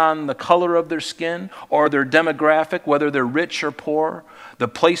based on the color of their skin or their demographic, whether they're rich or poor, the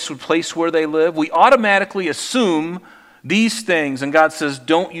place where they live. We automatically assume these things, and God says,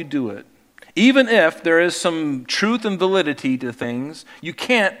 don't you do it. Even if there is some truth and validity to things, you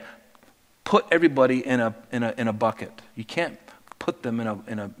can't put everybody in a bucket. You can't put them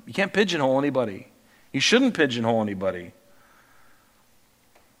you can't pigeonhole anybody. You shouldn't pigeonhole anybody.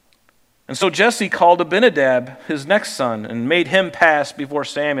 And so Jesse called Abinadab, his next son, and made him pass before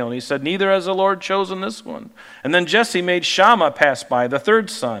Samuel. And he said, neither has the Lord chosen this one. And then Jesse made Shammah pass by, the third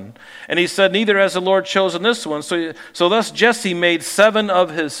son. And he said, neither has the Lord chosen this one. So thus Jesse made 7 of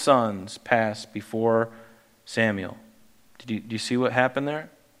his sons pass before Samuel. Do you see what happened there?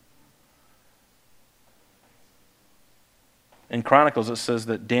 In Chronicles it says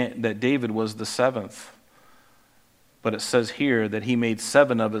that David was the 7th. But it says here that he made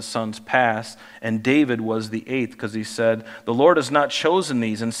 7 of his sons pass, and David was the 8th, because he said, the Lord has not chosen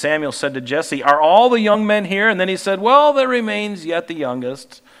these. And Samuel said to Jesse, are all the young men here? And then he said, well, there remains yet the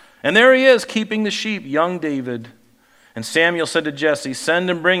youngest. And there he is, keeping the sheep, young David. And Samuel said to Jesse,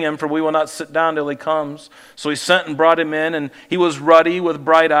 send and bring him, for we will not sit down till he comes. So he sent and brought him in, and he was ruddy, with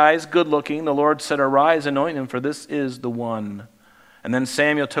bright eyes, good looking. The Lord said, arise, anoint him, for this is the one. And then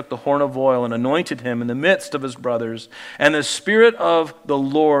Samuel took the horn of oil and anointed him in the midst of his brothers. And the Spirit of the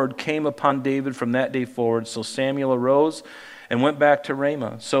Lord came upon David from that day forward. So Samuel arose and went back to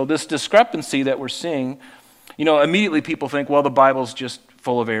Ramah. So this discrepancy that we're seeing, immediately people think, well, the Bible's just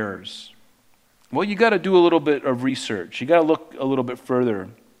full of errors. Well, you got to do a little bit of research. You got to look a little bit further.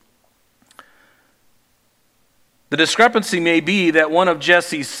 The discrepancy may be that one of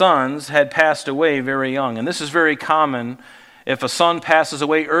Jesse's sons had passed away very young. And this is very common. If a son passes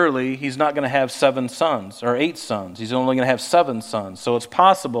away early, he's not going to have 7 sons or 8 sons. He's only going to have 7 sons. So it's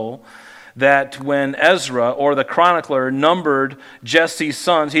possible that when Ezra or the chronicler numbered Jesse's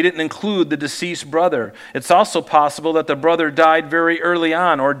sons, he didn't include the deceased brother. It's also possible that the brother died very early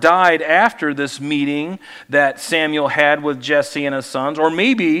on or died after this meeting that Samuel had with Jesse and his sons. Or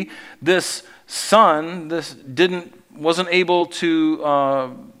maybe this son wasn't able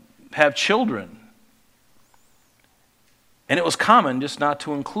to have children. And it was common just not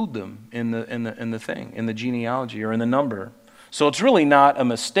to include them in the genealogy or in the number. So it's really not a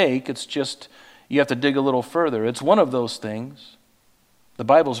mistake. It's just you have to dig a little further. It's one of those things. The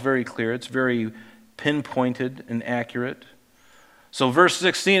Bible's very clear. It's very pinpointed and accurate. So verse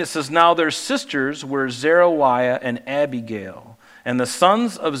 16, it says, now their sisters were Zeruiah and Abigail. And the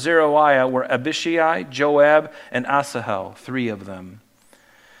sons of Zeruiah were Abishai, Joab, and Asahel, 3 of them.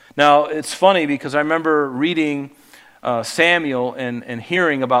 Now, it's funny because I remember reading Samuel and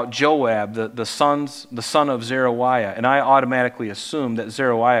hearing about Joab, the son of Zeruiah, and I automatically assumed that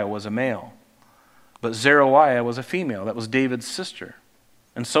Zeruiah was a male. But Zeruiah was a female. That was David's sister.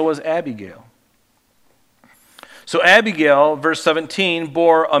 And so was Abigail. So Abigail, verse 17,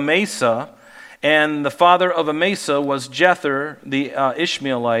 bore Amasa, and the father of Amasa was Jether, the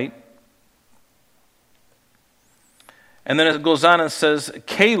Ishmaelite. And then it goes on and says,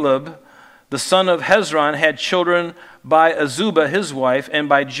 Caleb, the son of Hezron, had children by Azubah, his wife, and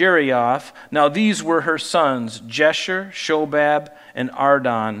by Jerioth. Now these were her sons, Jesher, Shobab, and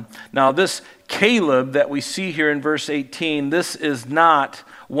Ardon. Now this Caleb that we see here in verse 18, this is not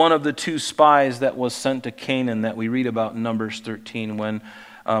one of the 2 spies that was sent to Canaan that we read about in Numbers 13 when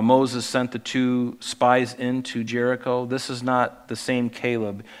Moses sent the 2 spies into Jericho. This is not the same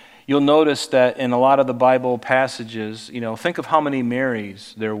Caleb. You'll notice that in a lot of the Bible passages, think of how many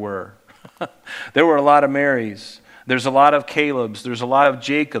Marys there were. There were a lot of Marys. There's a lot of Calebs. There's a lot of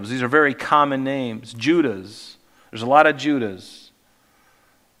Jacobs. These are very common names. Judahs. There's a lot of Judahs.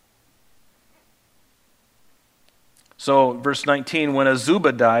 So, verse 19, when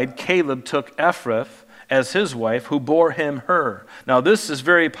Azubah died, Caleb took Ephrath as his wife, who bore him Hur. Now this is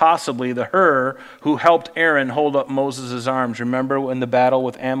very possibly the Hur who helped Aaron hold up Moses' arms. Remember in the battle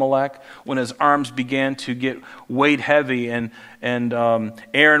with Amalek, when his arms began to get weighed heavy, and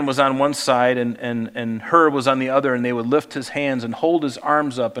Aaron was on one side and Hur was on the other, and they would lift his hands and hold his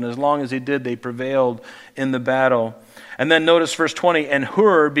arms up, and as long as they did, they prevailed in the battle. And then notice verse 20, and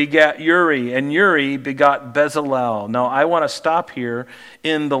Hur begat Uri, and Uri begot Bezalel. Now I want to stop here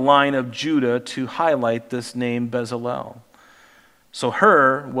in the line of Judah to highlight this name Bezalel. So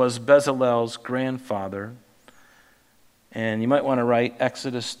Hur was Bezalel's grandfather. And you might want to write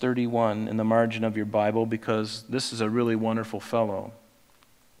Exodus 31 in the margin of your Bible, because this is a really wonderful fellow.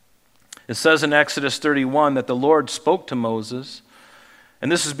 It says in Exodus 31 that the Lord spoke to Moses.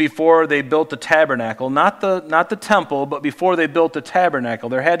 And this is before they built the tabernacle, not the temple, but before they built the tabernacle.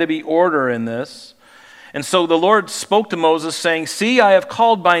 There had to be order in this. And so the Lord spoke to Moses, saying, See, I have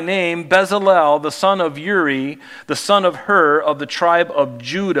called by name Bezalel, the son of Uri, the son of Hur, of the tribe of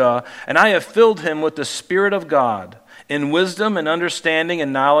Judah, and I have filled him with the Spirit of God, in wisdom and understanding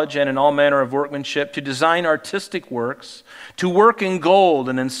and knowledge and in all manner of workmanship, to design artistic works, to work in gold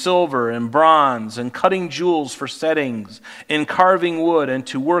and in silver and bronze, and cutting jewels for settings, in carving wood, and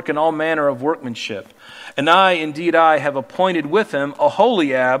to work in all manner of workmanship. And I, indeed I, have appointed with him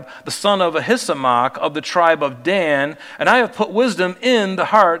Aholiab, the son of Ahisamach, of the tribe of Dan, and I have put wisdom in the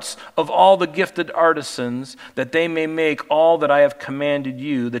hearts of all the gifted artisans, that they may make all that I have commanded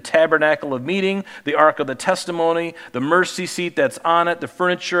you, the tabernacle of meeting, the ark of the testimony, the mercy seat that's on it, the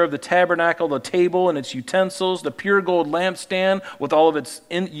furniture of the tabernacle, the table and its utensils, the pure gold lampstand with all of its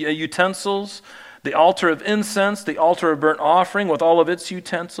utensils, the altar of incense, the altar of burnt offering with all of its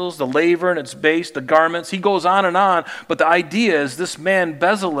utensils, the laver and its base, the garments. He goes on, but the idea is this man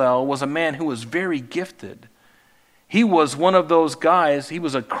Bezalel was a man who was very gifted. He was one of those guys, he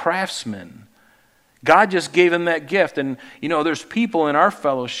was a craftsman. God just gave him that gift. And, there's people in our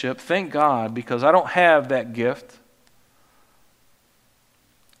fellowship, thank God, because I don't have that gift.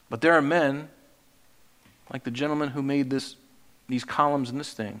 But there are men, like the gentleman who made these columns in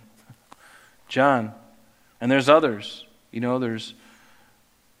this thing, John, and there's others. There's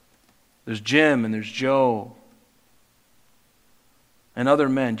Jim and there's Joe and other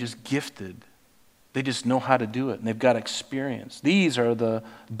men just gifted. They just know how to do it, and they've got experience. These are the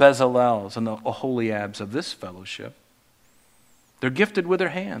Bezalels and the Aholiabs of this fellowship. They're gifted with their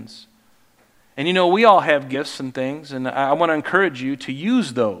hands. And we all have gifts and things, and I want to encourage you to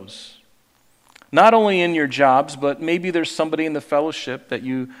use those. Not only in your jobs, but maybe there's somebody in the fellowship that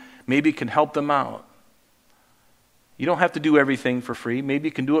you maybe can help them out. You don't have to do everything for free. Maybe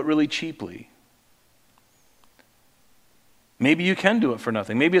you can do it really cheaply. Maybe you can do it for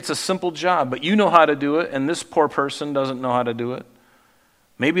nothing. Maybe it's a simple job, but you know how to do it, and this poor person doesn't know how to do it.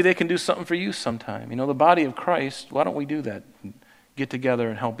 Maybe they can do something for you sometime. The body of Christ, why don't we do that? Get together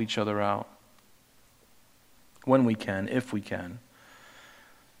and help each other out. When we can, if we can.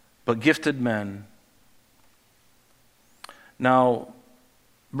 But gifted men. Now,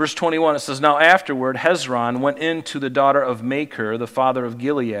 verse 21, it says, Now afterward, Hezron went in to the daughter of Machir, the father of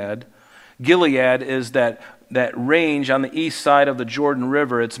Gilead. Gilead is that range on the east side of the Jordan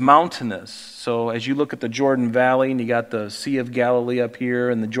River. It's mountainous. So as you look at the Jordan Valley, and you got the Sea of Galilee up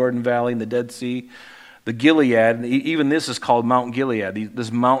here, and the Jordan Valley and the Dead Sea, the Gilead, and even this is called Mount Gilead,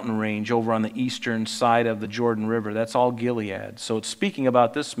 this mountain range over on the eastern side of the Jordan River. That's all Gilead. So it's speaking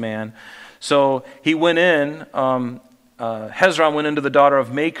about this man. So he went in, Hezron went into the daughter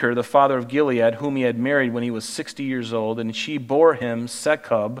of Machir, the father of Gilead, whom he had married when he was 60 years old, and she bore him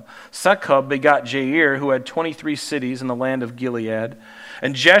Sechub. Sechub begot Jair, who had 23 cities in the land of Gilead.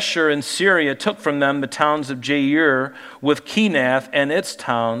 And Jeshur and Syria took from them the towns of Jair with Kenath and its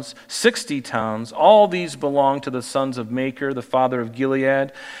towns, 60 towns. All these belonged to the sons of Machir, the father of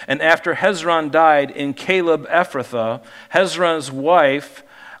Gilead. And after Hezron died in Caleb Ephrathah, Hezron's wife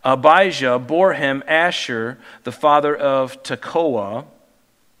Abijah bore him Asher, the father of Tekoa.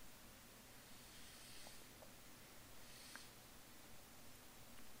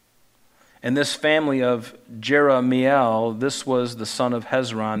 And this family of Jerahmeel, this was the son of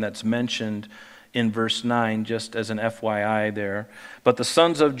Hezron that's mentioned in verse 9, just as an FYI there. But the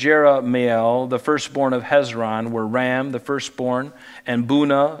sons of Jerahmeel, the firstborn of Hezron, were Ram, the firstborn, and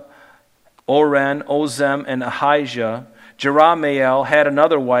Bunah, Oren, Ozem, and Ahijah. Jerahmeel had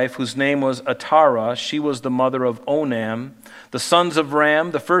another wife whose name was Atara. She was the mother of Onam. The sons of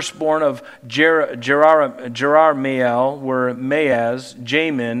Ram, the firstborn of Jerahmeel, were Maaz,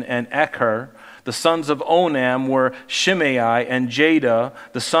 Jamin, and Echer. The sons of Onam were Shimei and Jada.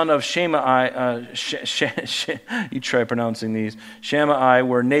 The son of Shimei, you try pronouncing these. Shammai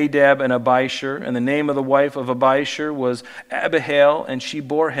were Nadab and Abishur. And the name of the wife of Abishur was Abihail, and she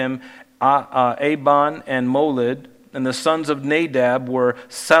bore him Abon and Molid. And the sons of Nadab were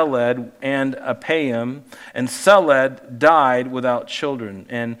Seled and Apaim. And Seled died without children.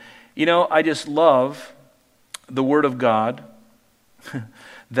 And, I just love the Word of God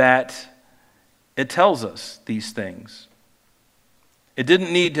that it tells us these things. It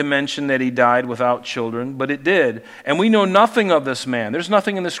didn't need to mention that he died without children, but it did. And we know nothing of this man. There's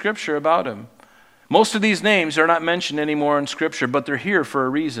nothing in the Scripture about him. Most of these names are not mentioned anymore in Scripture, but they're here for a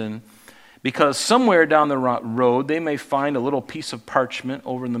reason. Because somewhere down the road, they may find a little piece of parchment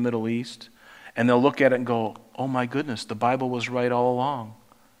over in the Middle East, and they'll look at it and go, oh my goodness, the Bible was right all along.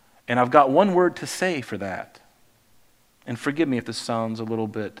 And I've got one word to say for that. And forgive me if this sounds a little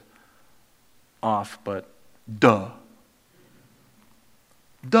bit off, but duh.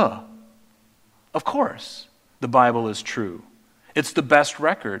 Duh. Of course, the Bible is true. It's the best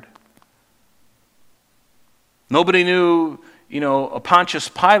record. Nobody knew, Pontius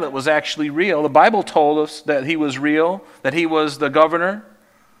Pilate was actually real. The Bible told us that he was real, that he was the governor.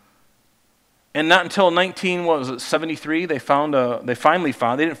 And not until 73, they finally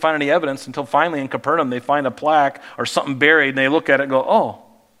found, they didn't find any evidence until finally in Capernaum they find a plaque or something buried, and they look at it and go, oh,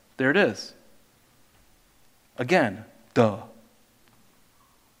 there it is. Again, duh.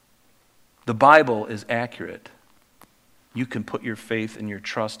 The Bible is accurate. You can put your faith and your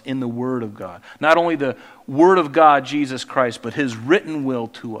trust in the Word of God. Not only the Word of God, Jesus Christ, but His written will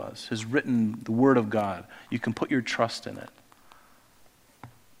to us, the Word of God. You can put your trust in it.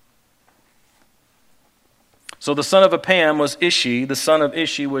 So the son of Apam was Ishi, the son of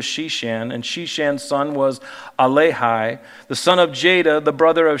Ishi was Shishan, and Shishan's son was Alehi. The son of Jada, the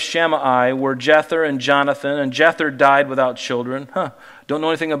brother of Shammai, were Jether and Jonathan, and Jether died without children. Don't know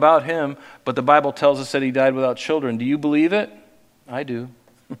anything about him, but the Bible tells us that he died without children. Do you believe it? I do.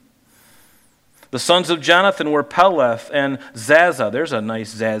 The sons of Jonathan were Peleth and Zaza. There's a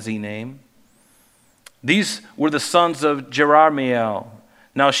nice Zazzy name. These were the sons of Jerahmeel.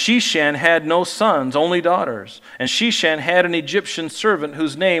 Now Shishan had no sons, only daughters. And Shishan had an Egyptian servant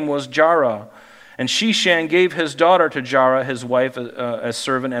whose name was Jarrah. And Shishan gave his daughter to Jarrah, his wife, as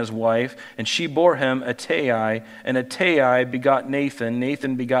servant as wife. And she bore him Attai. And Attai begot Nathan.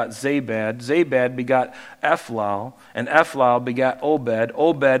 Nathan begot Zabad. Zabad begot Ephlal. And Ephlal begot Obed.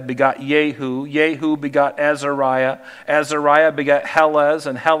 Obed begot Yehu. Yehu begot Azariah. Azariah begot Helez.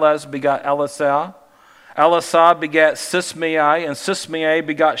 And Helez begot Elisah. Elisah begat Sismai, and Sismai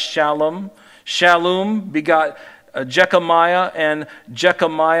begot Shallum. Shallum begot Jechamiah, and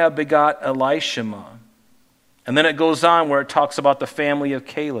Jechamiah begot Elishama. And then it goes on where it talks about the family of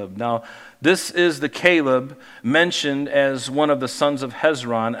Caleb. Now, this is the Caleb mentioned as one of the sons of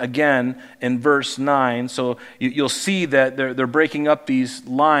Hezron, again in verse 9. So you'll see that they're breaking up these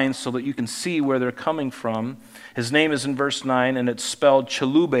lines so that you can see where they're coming from. His name is in verse 9, and it's spelled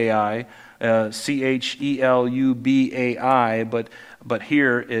Chelubai, Chelubai, but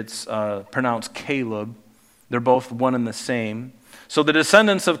here it's pronounced Caleb. They're both one and the same. So the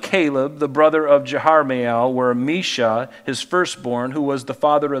descendants of Caleb, the brother of Jeharmeel, were Misha, his firstborn, who was the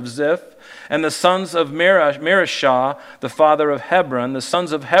father of Ziph, and the sons of Marishah, the father of Hebron. The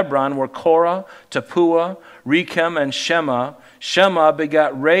sons of Hebron were Korah, Tapua, Rechem, and Shema. Shema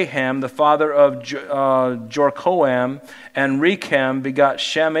begot Raham, the father of Jorkoam, and Rechem begot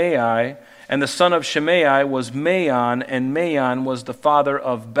Shimei. And the son of Shimei was Maon, and Maon was the father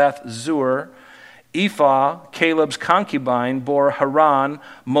of Beth Zur. Ephah, Caleb's concubine, bore Haran,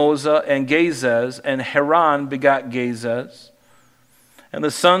 Moza, and Gazez, and Haran begot Gazez. And the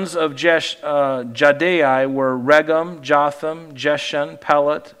sons of Jadai were Regem, Jotham, Jeshan,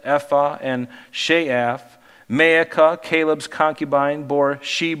 Pelet, Ephah, and Sheaph. Maacah, Caleb's concubine, bore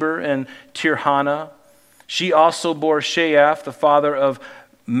Sheber and Tirhana. She also bore Sheaph, the father of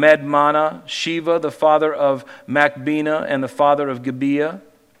Medmana, Shiva, the father of Macbena, and the father of Gibeah,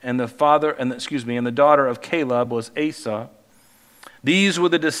 and the daughter of Caleb was Asa. These were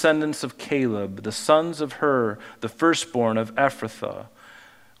the descendants of Caleb. The sons of Hur, the firstborn of Ephrathah,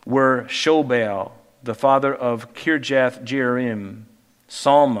 were Shobal, the father of Kirjath Jearim,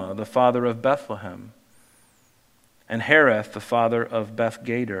 Salma, the father of Bethlehem, and Hareth, the father of Beth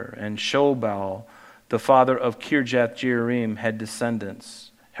Gader, and Shobal, the father of Kirjath Jearim, had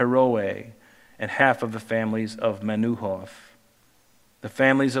descendants, Heroe, and half of the families of Manuhoth. The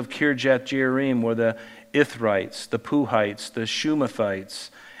families of Kirjath Jearim were the Ithrites, the Puhites, the Shumathites,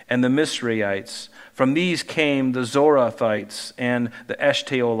 and the Misraites. From these came the Zorathites and the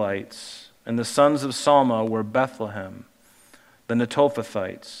Eshtaolites. And the sons of Salma were Bethlehem, the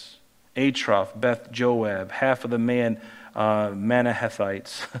Netophathites, Atroth, Beth Joab, half of the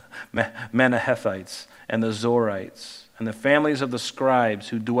Manahethites, and the Zorites. And the families of the scribes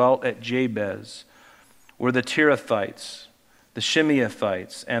who dwelt at Jabez were the Tirathites, the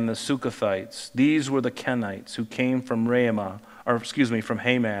Shimeathites, and the Sukathites. These were the Kenites who came from from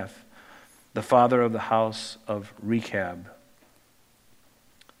Hamath, the father of the house of Rechab.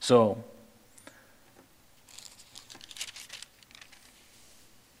 So,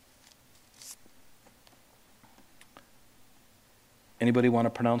 anybody want to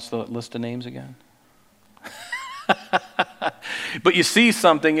pronounce the list of names again? But you see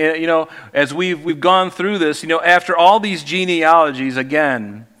something, as we've gone through this, after all these genealogies,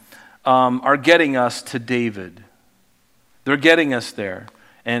 again, are getting us to David. They're getting us there.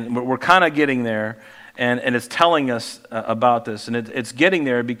 And we're kind of getting there, and it's telling us about this. And it's getting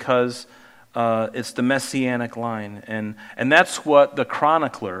there because it's the messianic line. And that's what the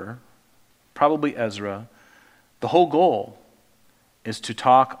chronicler, probably Ezra, the whole goal is to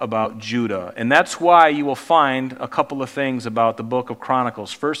talk about Judah. And that's why you will find a couple of things about the book of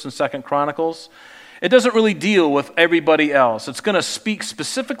Chronicles. 1st and 2nd Chronicles, it doesn't really deal with everybody else. It's going to speak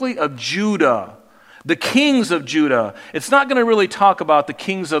specifically of Judah, the kings of Judah. It's not going to really talk about the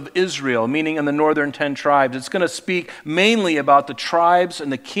kings of Israel, meaning in the northern 10 tribes. It's going to speak mainly about the tribes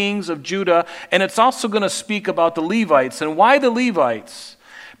and the kings of Judah, and it's also going to speak about the Levites. And why the Levites?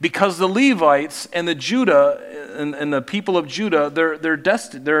 Because the Levites and the Judah and the people of Judah,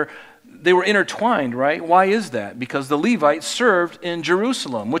 they were intertwined, right? Why is that? Because the Levites served in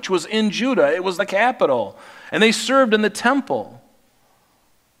Jerusalem, which was in Judah. It was the capital. And they served in the temple.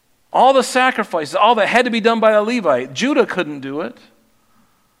 All the sacrifices, all that had to be done by a Levite. Judah couldn't do it.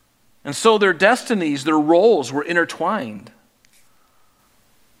 And so their destinies, their roles were intertwined.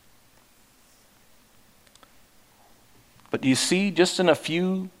 But do you see, just in a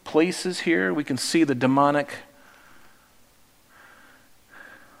few places here, we can see the demonic,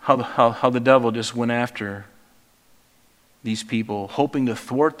 how the devil just went after these people, hoping to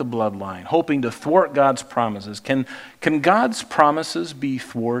thwart the bloodline, hoping to thwart God's promises. Can God's promises be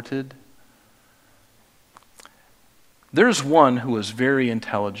thwarted? There's one who is very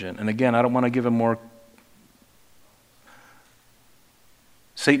intelligent. And again, I don't want to give him more.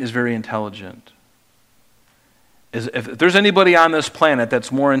 Satan is very intelligent. If there's anybody on this planet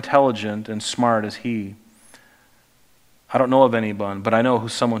that's more intelligent and smart as he, I don't know of anyone, but I know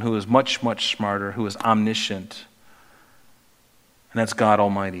someone who is much, much smarter, who is omniscient, and that's God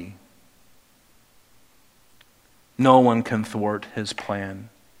Almighty. No one can thwart his plan.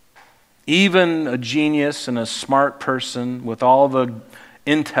 Even a genius and a smart person with all the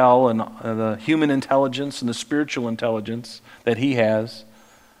intel and the human intelligence and the spiritual intelligence that he has,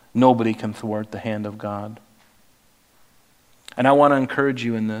 nobody can thwart the hand of God. And I want to encourage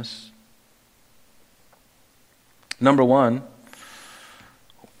you in this. Number one of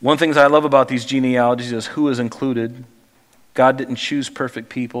the things I love about these genealogies is who is included. God didn't choose perfect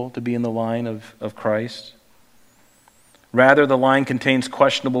people to be in the line of Christ. Rather, the line contains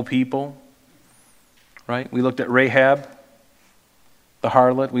questionable people. Right? We looked at Rahab, the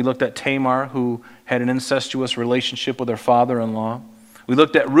harlot. We looked at Tamar, who had an incestuous relationship with her father-in-law. We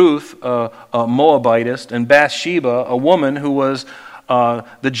looked at Ruth, a Moabitist, and Bathsheba, a woman who was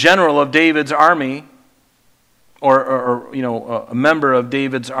the general of David's army, or a member of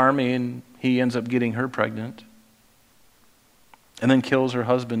David's army, and he ends up getting her pregnant, and then kills her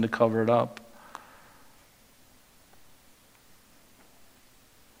husband to cover it up.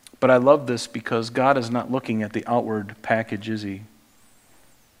 But I love this because God is not looking at the outward package, is he?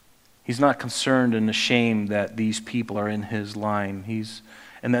 He's not concerned and ashamed that these people are in his line.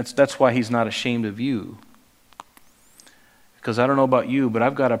 And that's why he's not ashamed of you. Because I don't know about you, but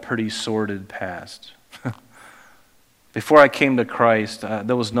I've got a pretty sordid past. Before I came to Christ,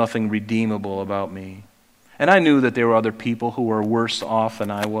 there was nothing redeemable about me. And I knew that there were other people who were worse off than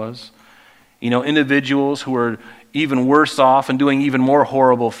I was. Individuals who were even worse off and doing even more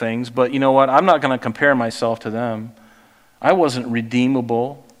horrible things. But you know what? I'm not going to compare myself to them. I wasn't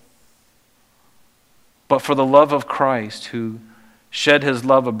redeemable. But for the love of Christ, who shed his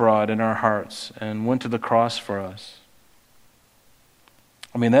love abroad in our hearts and went to the cross for us.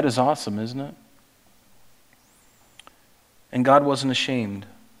 I mean, that is awesome, isn't it? And God wasn't ashamed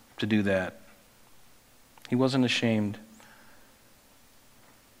to do that. He wasn't ashamed.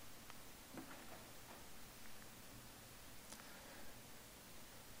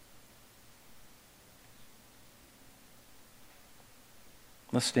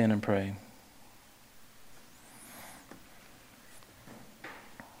 Let's stand and pray.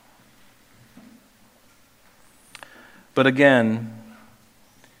 But again,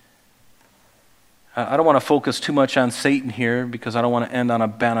 I don't want to focus too much on Satan here because I don't want to end on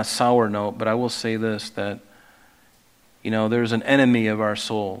a sour note, but I will say this, that, there's an enemy of our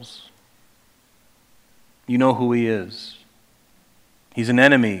souls. You know who he is. He's an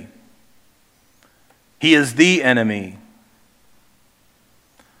enemy. He is the enemy.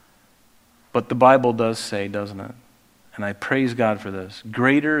 But the Bible does say, doesn't it? And I praise God for this.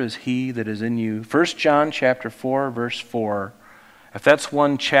 Greater is he that is in you. 1 John chapter 4, verse 4. If that's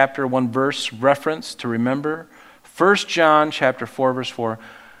one chapter, one verse reference to remember, 1 John chapter 4, verse 4.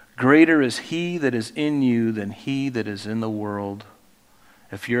 Greater is he that is in you than he that is in the world.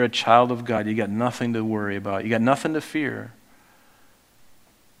 If you're a child of God, you got nothing to worry about. You got nothing to fear.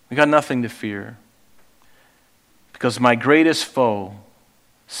 You got nothing to fear. Because my greatest foe,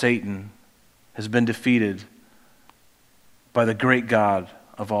 Satan, has been defeated by the great God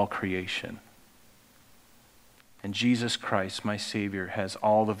of all creation. And Jesus Christ, my Savior, has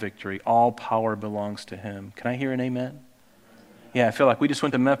all the victory. All power belongs to him. Can I hear an amen? Yeah, I feel like we just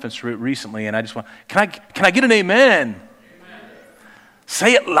went to Memphis recently, and I just want, can I get an amen? Amen.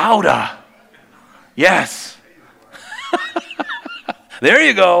 Say it louder. Yes. There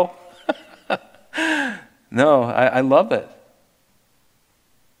you go. No, I love it.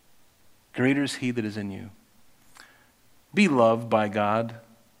 Greater is he that is in you. Be loved by God.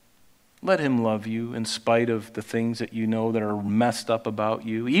 Let him love you in spite of the things that you know that are messed up about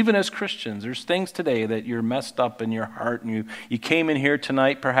you. Even as Christians, there's things today that you're messed up in your heart, and you came in here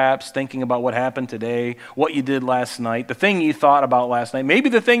tonight perhaps thinking about what happened today, what you did last night, the thing you thought about last night, maybe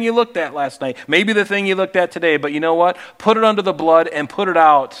the thing you looked at last night, maybe the thing you looked at today. But you know what? Put it under the blood and put it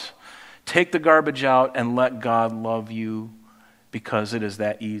out. Take the garbage out and let God love you, because it is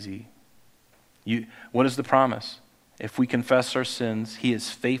that easy. What is the promise? If we confess our sins, he is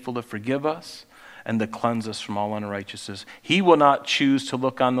faithful to forgive us and to cleanse us from all unrighteousness. He will not choose to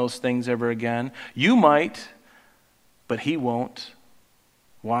look on those things ever again. You might, but he won't.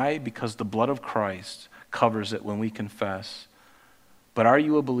 Why? Because the blood of Christ covers it when we confess. But are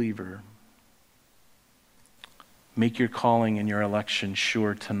you a believer? Make your calling and your election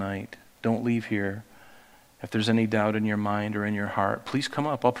sure tonight. Don't leave here. If there's any doubt in your mind or in your heart, please come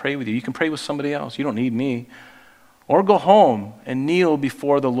up. I'll pray with you. You can pray with somebody else. You don't need me. Or go home and kneel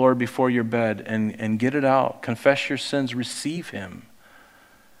before the Lord before your bed and get it out. Confess your sins. Receive him.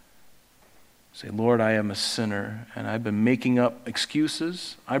 Say, Lord, I am a sinner, and I've been making up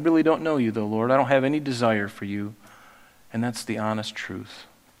excuses. I really don't know you, though, Lord. I don't have any desire for you. And that's the honest truth.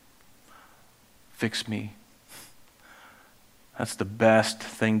 Fix me. That's the best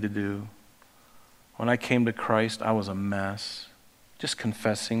thing to do. When I came to Christ, I was a mess. Just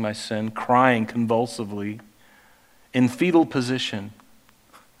confessing my sin, crying convulsively, in fetal position.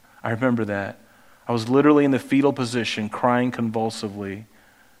 I remember that. I was literally in the fetal position, crying convulsively,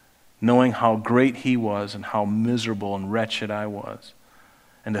 knowing how great he was and how miserable and wretched I was.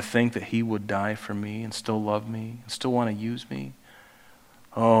 And to think that he would die for me and still love me and still want to use me.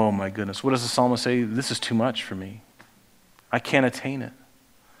 Oh my goodness. What does the psalmist say? This is too much for me. I can't attain it.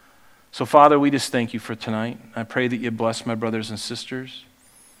 So Father, we just thank you for tonight. I pray that you bless my brothers and sisters.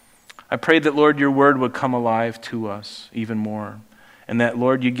 I pray that, Lord, your word would come alive to us even more. And that,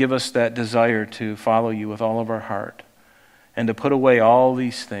 Lord, you give us that desire to follow you with all of our heart and to put away all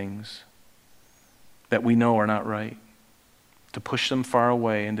these things that we know are not right, to push them far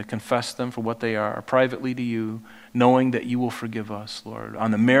away and to confess them for what they are privately to you, knowing that you will forgive us, Lord,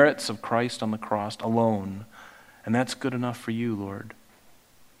 on the merits of Christ on the cross alone. And that's good enough for you, Lord.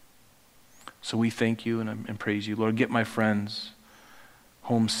 So we thank you and praise you. Lord, get my friends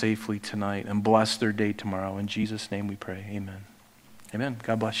home safely tonight and bless their day tomorrow. In Jesus' name we pray. Amen. Amen.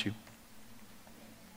 God bless you.